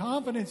trust and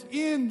confidence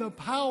in the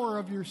power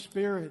of your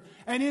Spirit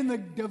and in the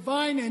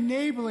divine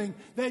enabling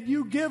that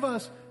you give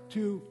us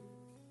to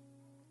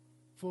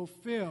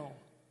fulfill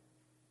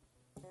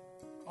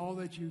all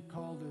that you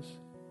called us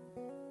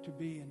to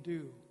be and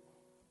do.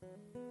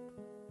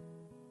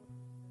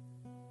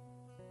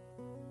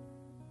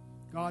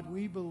 God,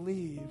 we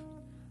believe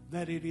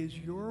that it is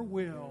your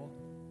will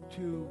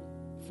to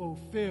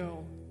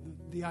fulfill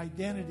the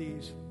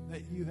identities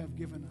that you have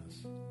given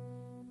us.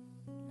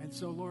 And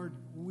so, Lord,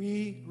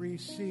 we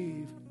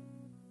receive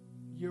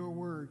your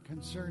word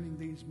concerning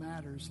these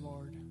matters,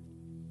 Lord.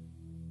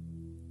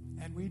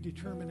 And we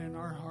determine in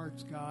our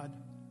hearts, God,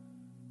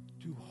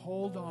 to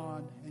hold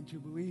on and to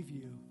believe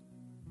you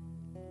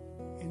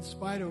in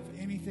spite of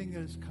anything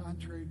that is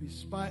contrary,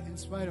 in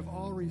spite of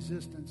all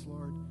resistance,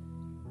 Lord.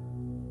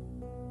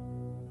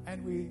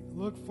 And we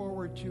look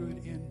forward to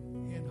it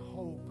in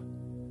hope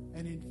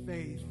and in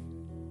faith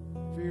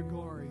for your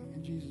glory.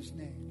 In Jesus'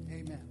 name,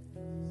 amen.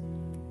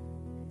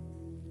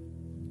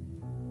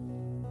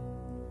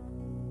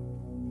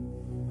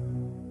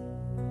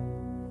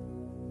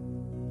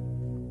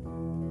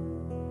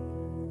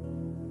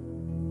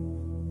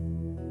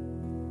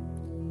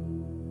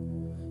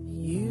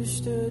 You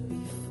stood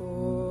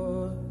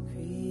before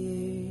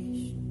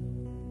creation,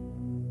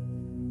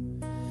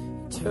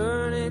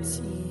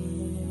 eternity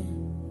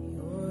in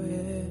your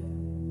hand.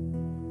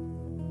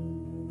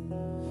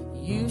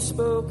 You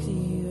spoke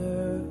the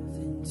earth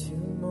into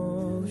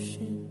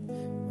motion,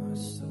 my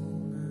soul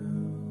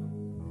now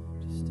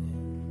to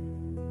stand.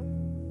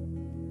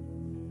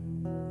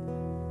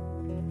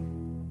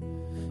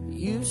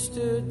 You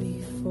stood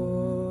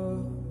before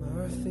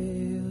my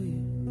failure,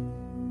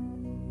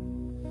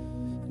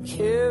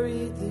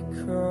 carried the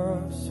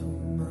cross for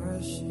my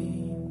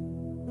shame.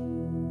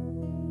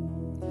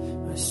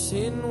 My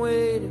sin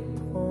weighed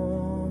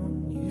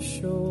upon your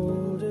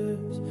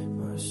shoulders,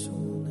 my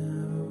soul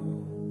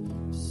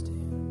now stand.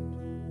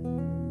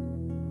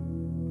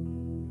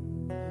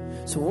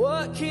 So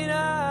what can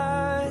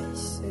I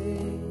say?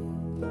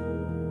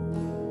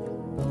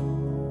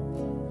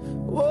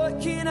 What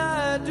can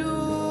I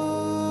do?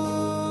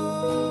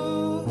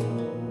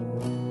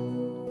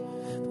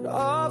 But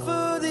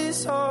offer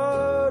this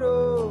heart,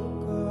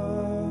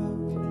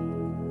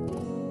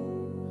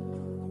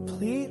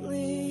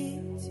 completely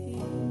to you.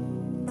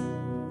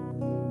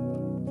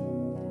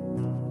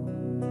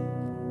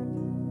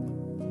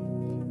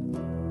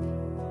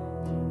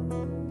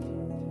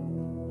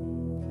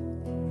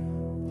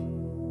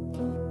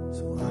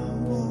 So I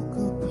walk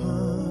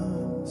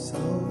upon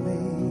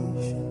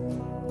salvation,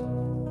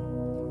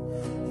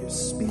 your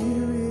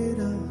spirit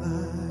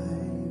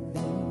alive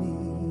in me,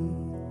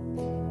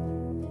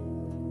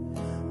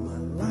 my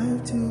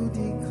life to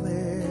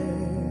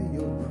declare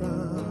your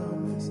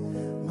promise,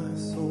 my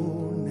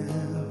soul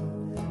now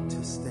to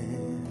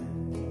stand.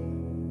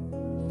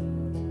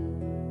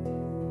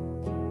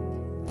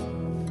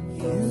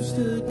 You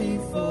stood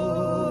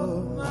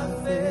before my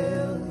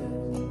failure,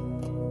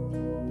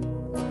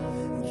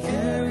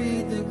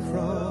 carried the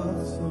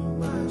cross of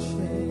my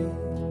shame.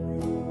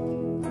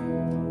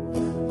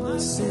 My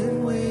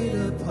sin weighed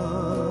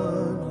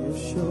upon your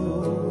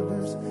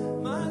shoulders,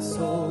 my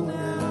soul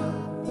now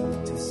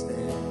to stand.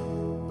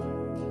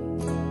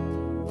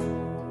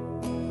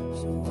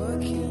 So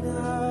what can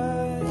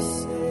I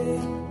say?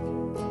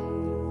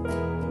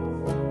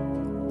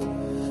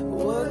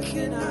 What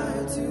can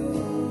I do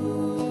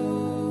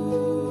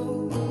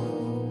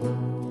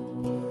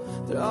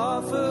that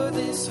offer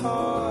this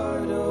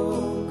heart,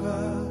 oh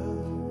God,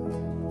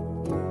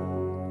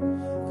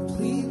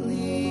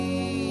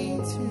 completely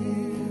to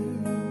you?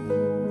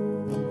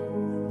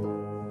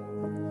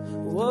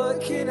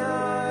 What can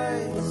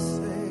I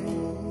say?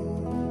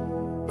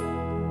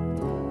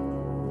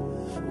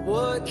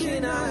 What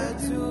can I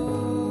do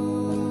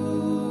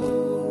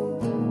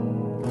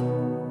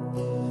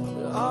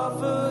to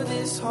offer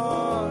this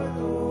heart,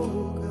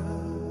 oh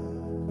God,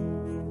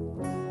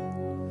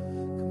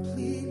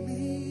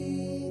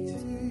 completely to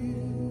you?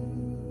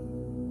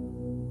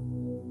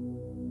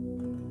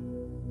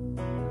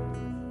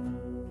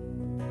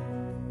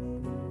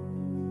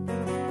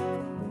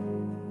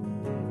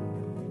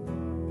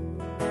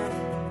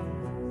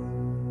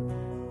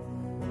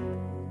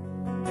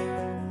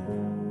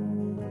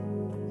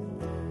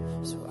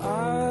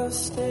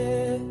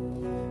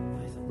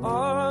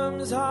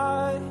 arms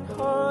high,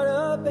 heart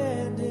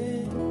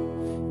abandoned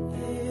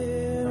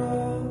in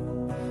awe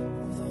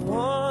of the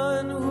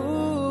one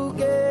who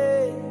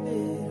gave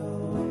it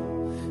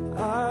all.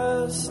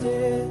 I'll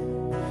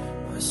stand,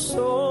 my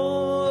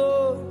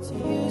soul to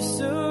you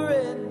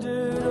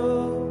surrendered.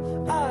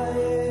 All I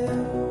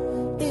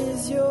am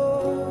is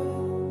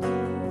yours.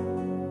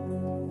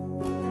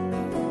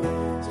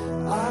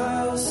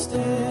 I'll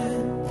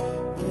stand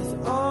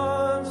with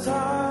arms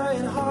high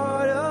and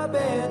heart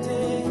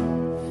abandoned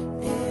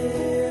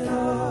in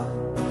awe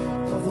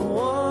of the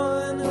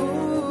one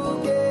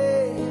who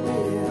gave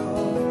it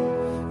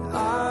all.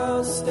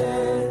 I'll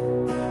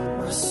stand,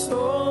 my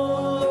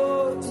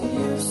soul to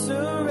you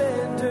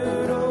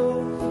surrendered.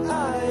 All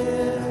I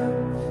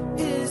am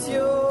is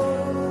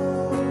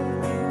yours.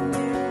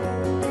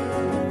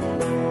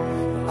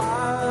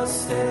 I'll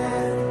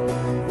stand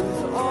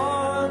with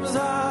arms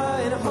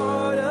high and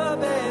heart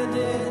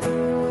abandoned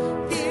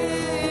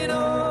in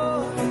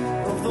awe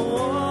of the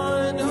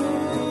one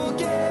who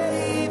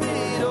gave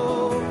it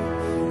all.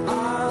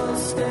 I'll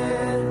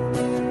stand,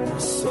 my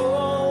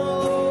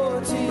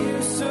soul to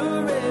you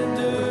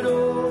surrendered.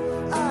 All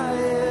I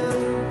am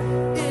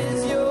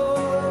is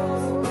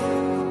yours.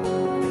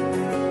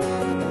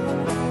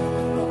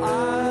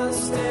 I'll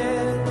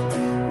stand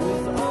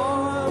with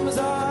arms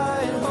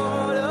high and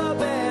heart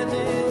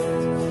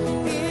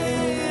abandoned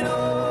in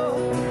awe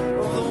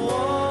of the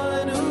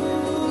one who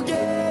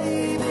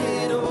gave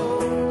it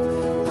all.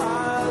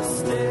 I'll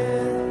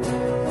stand,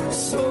 my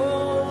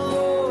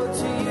soul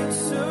to you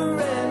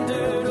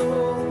surrendered.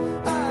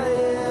 All I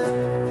am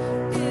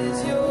is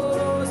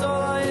yours.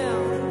 All I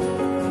am,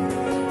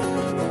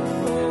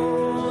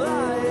 all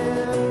I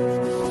am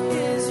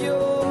is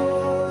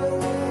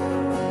yours.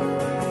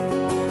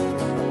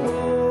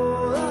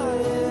 All I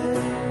am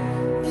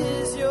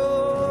is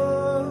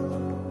yours.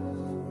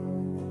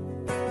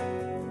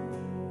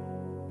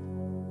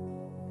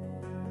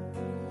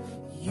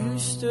 You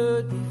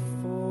stood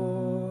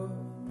before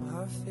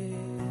my face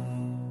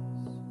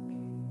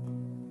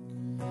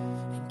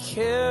and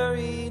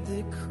carried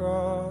the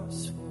cross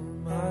for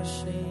my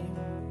shame.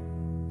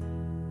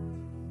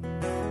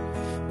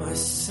 My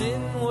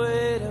sin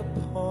weighed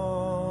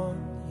upon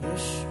your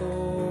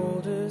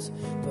shoulders,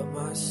 but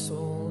my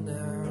soul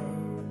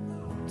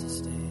now to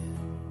stand.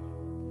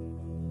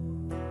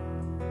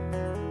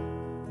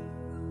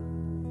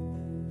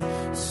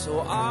 So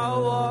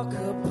I'll walk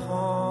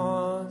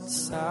upon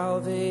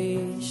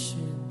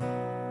salvation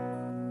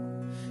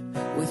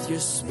with your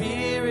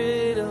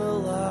spirit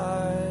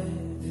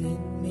alive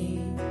in me.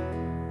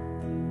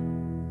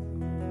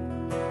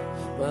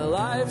 My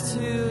life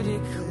to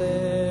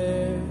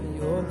declare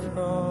your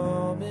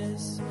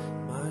promise,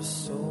 my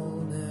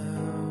soul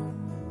now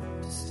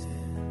to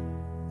stand.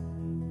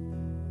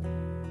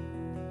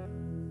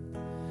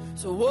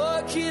 So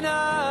what can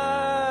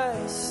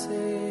I say?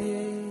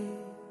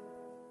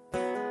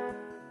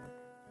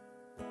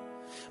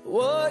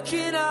 What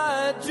can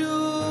I do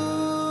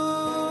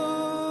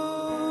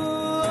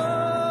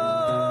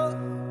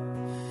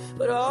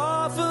but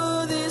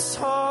offer this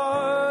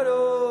heart,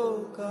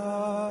 oh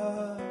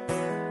God,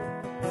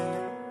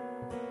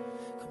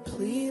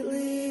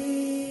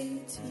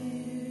 completely to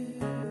you?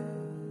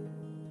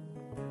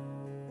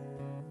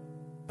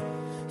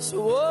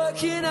 So what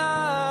can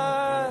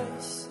I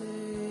say?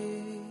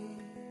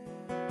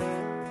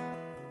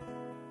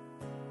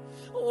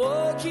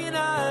 What can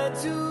I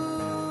do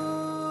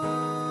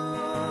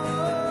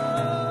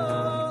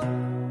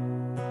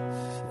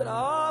but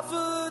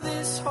offer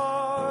this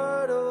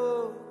heart,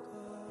 oh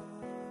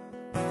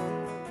God,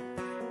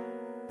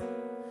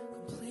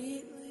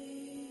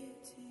 completely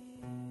to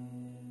you?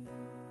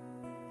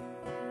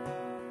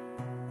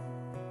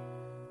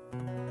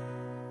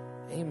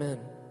 Amen.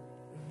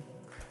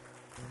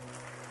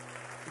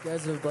 You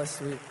guys have a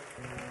blessed week.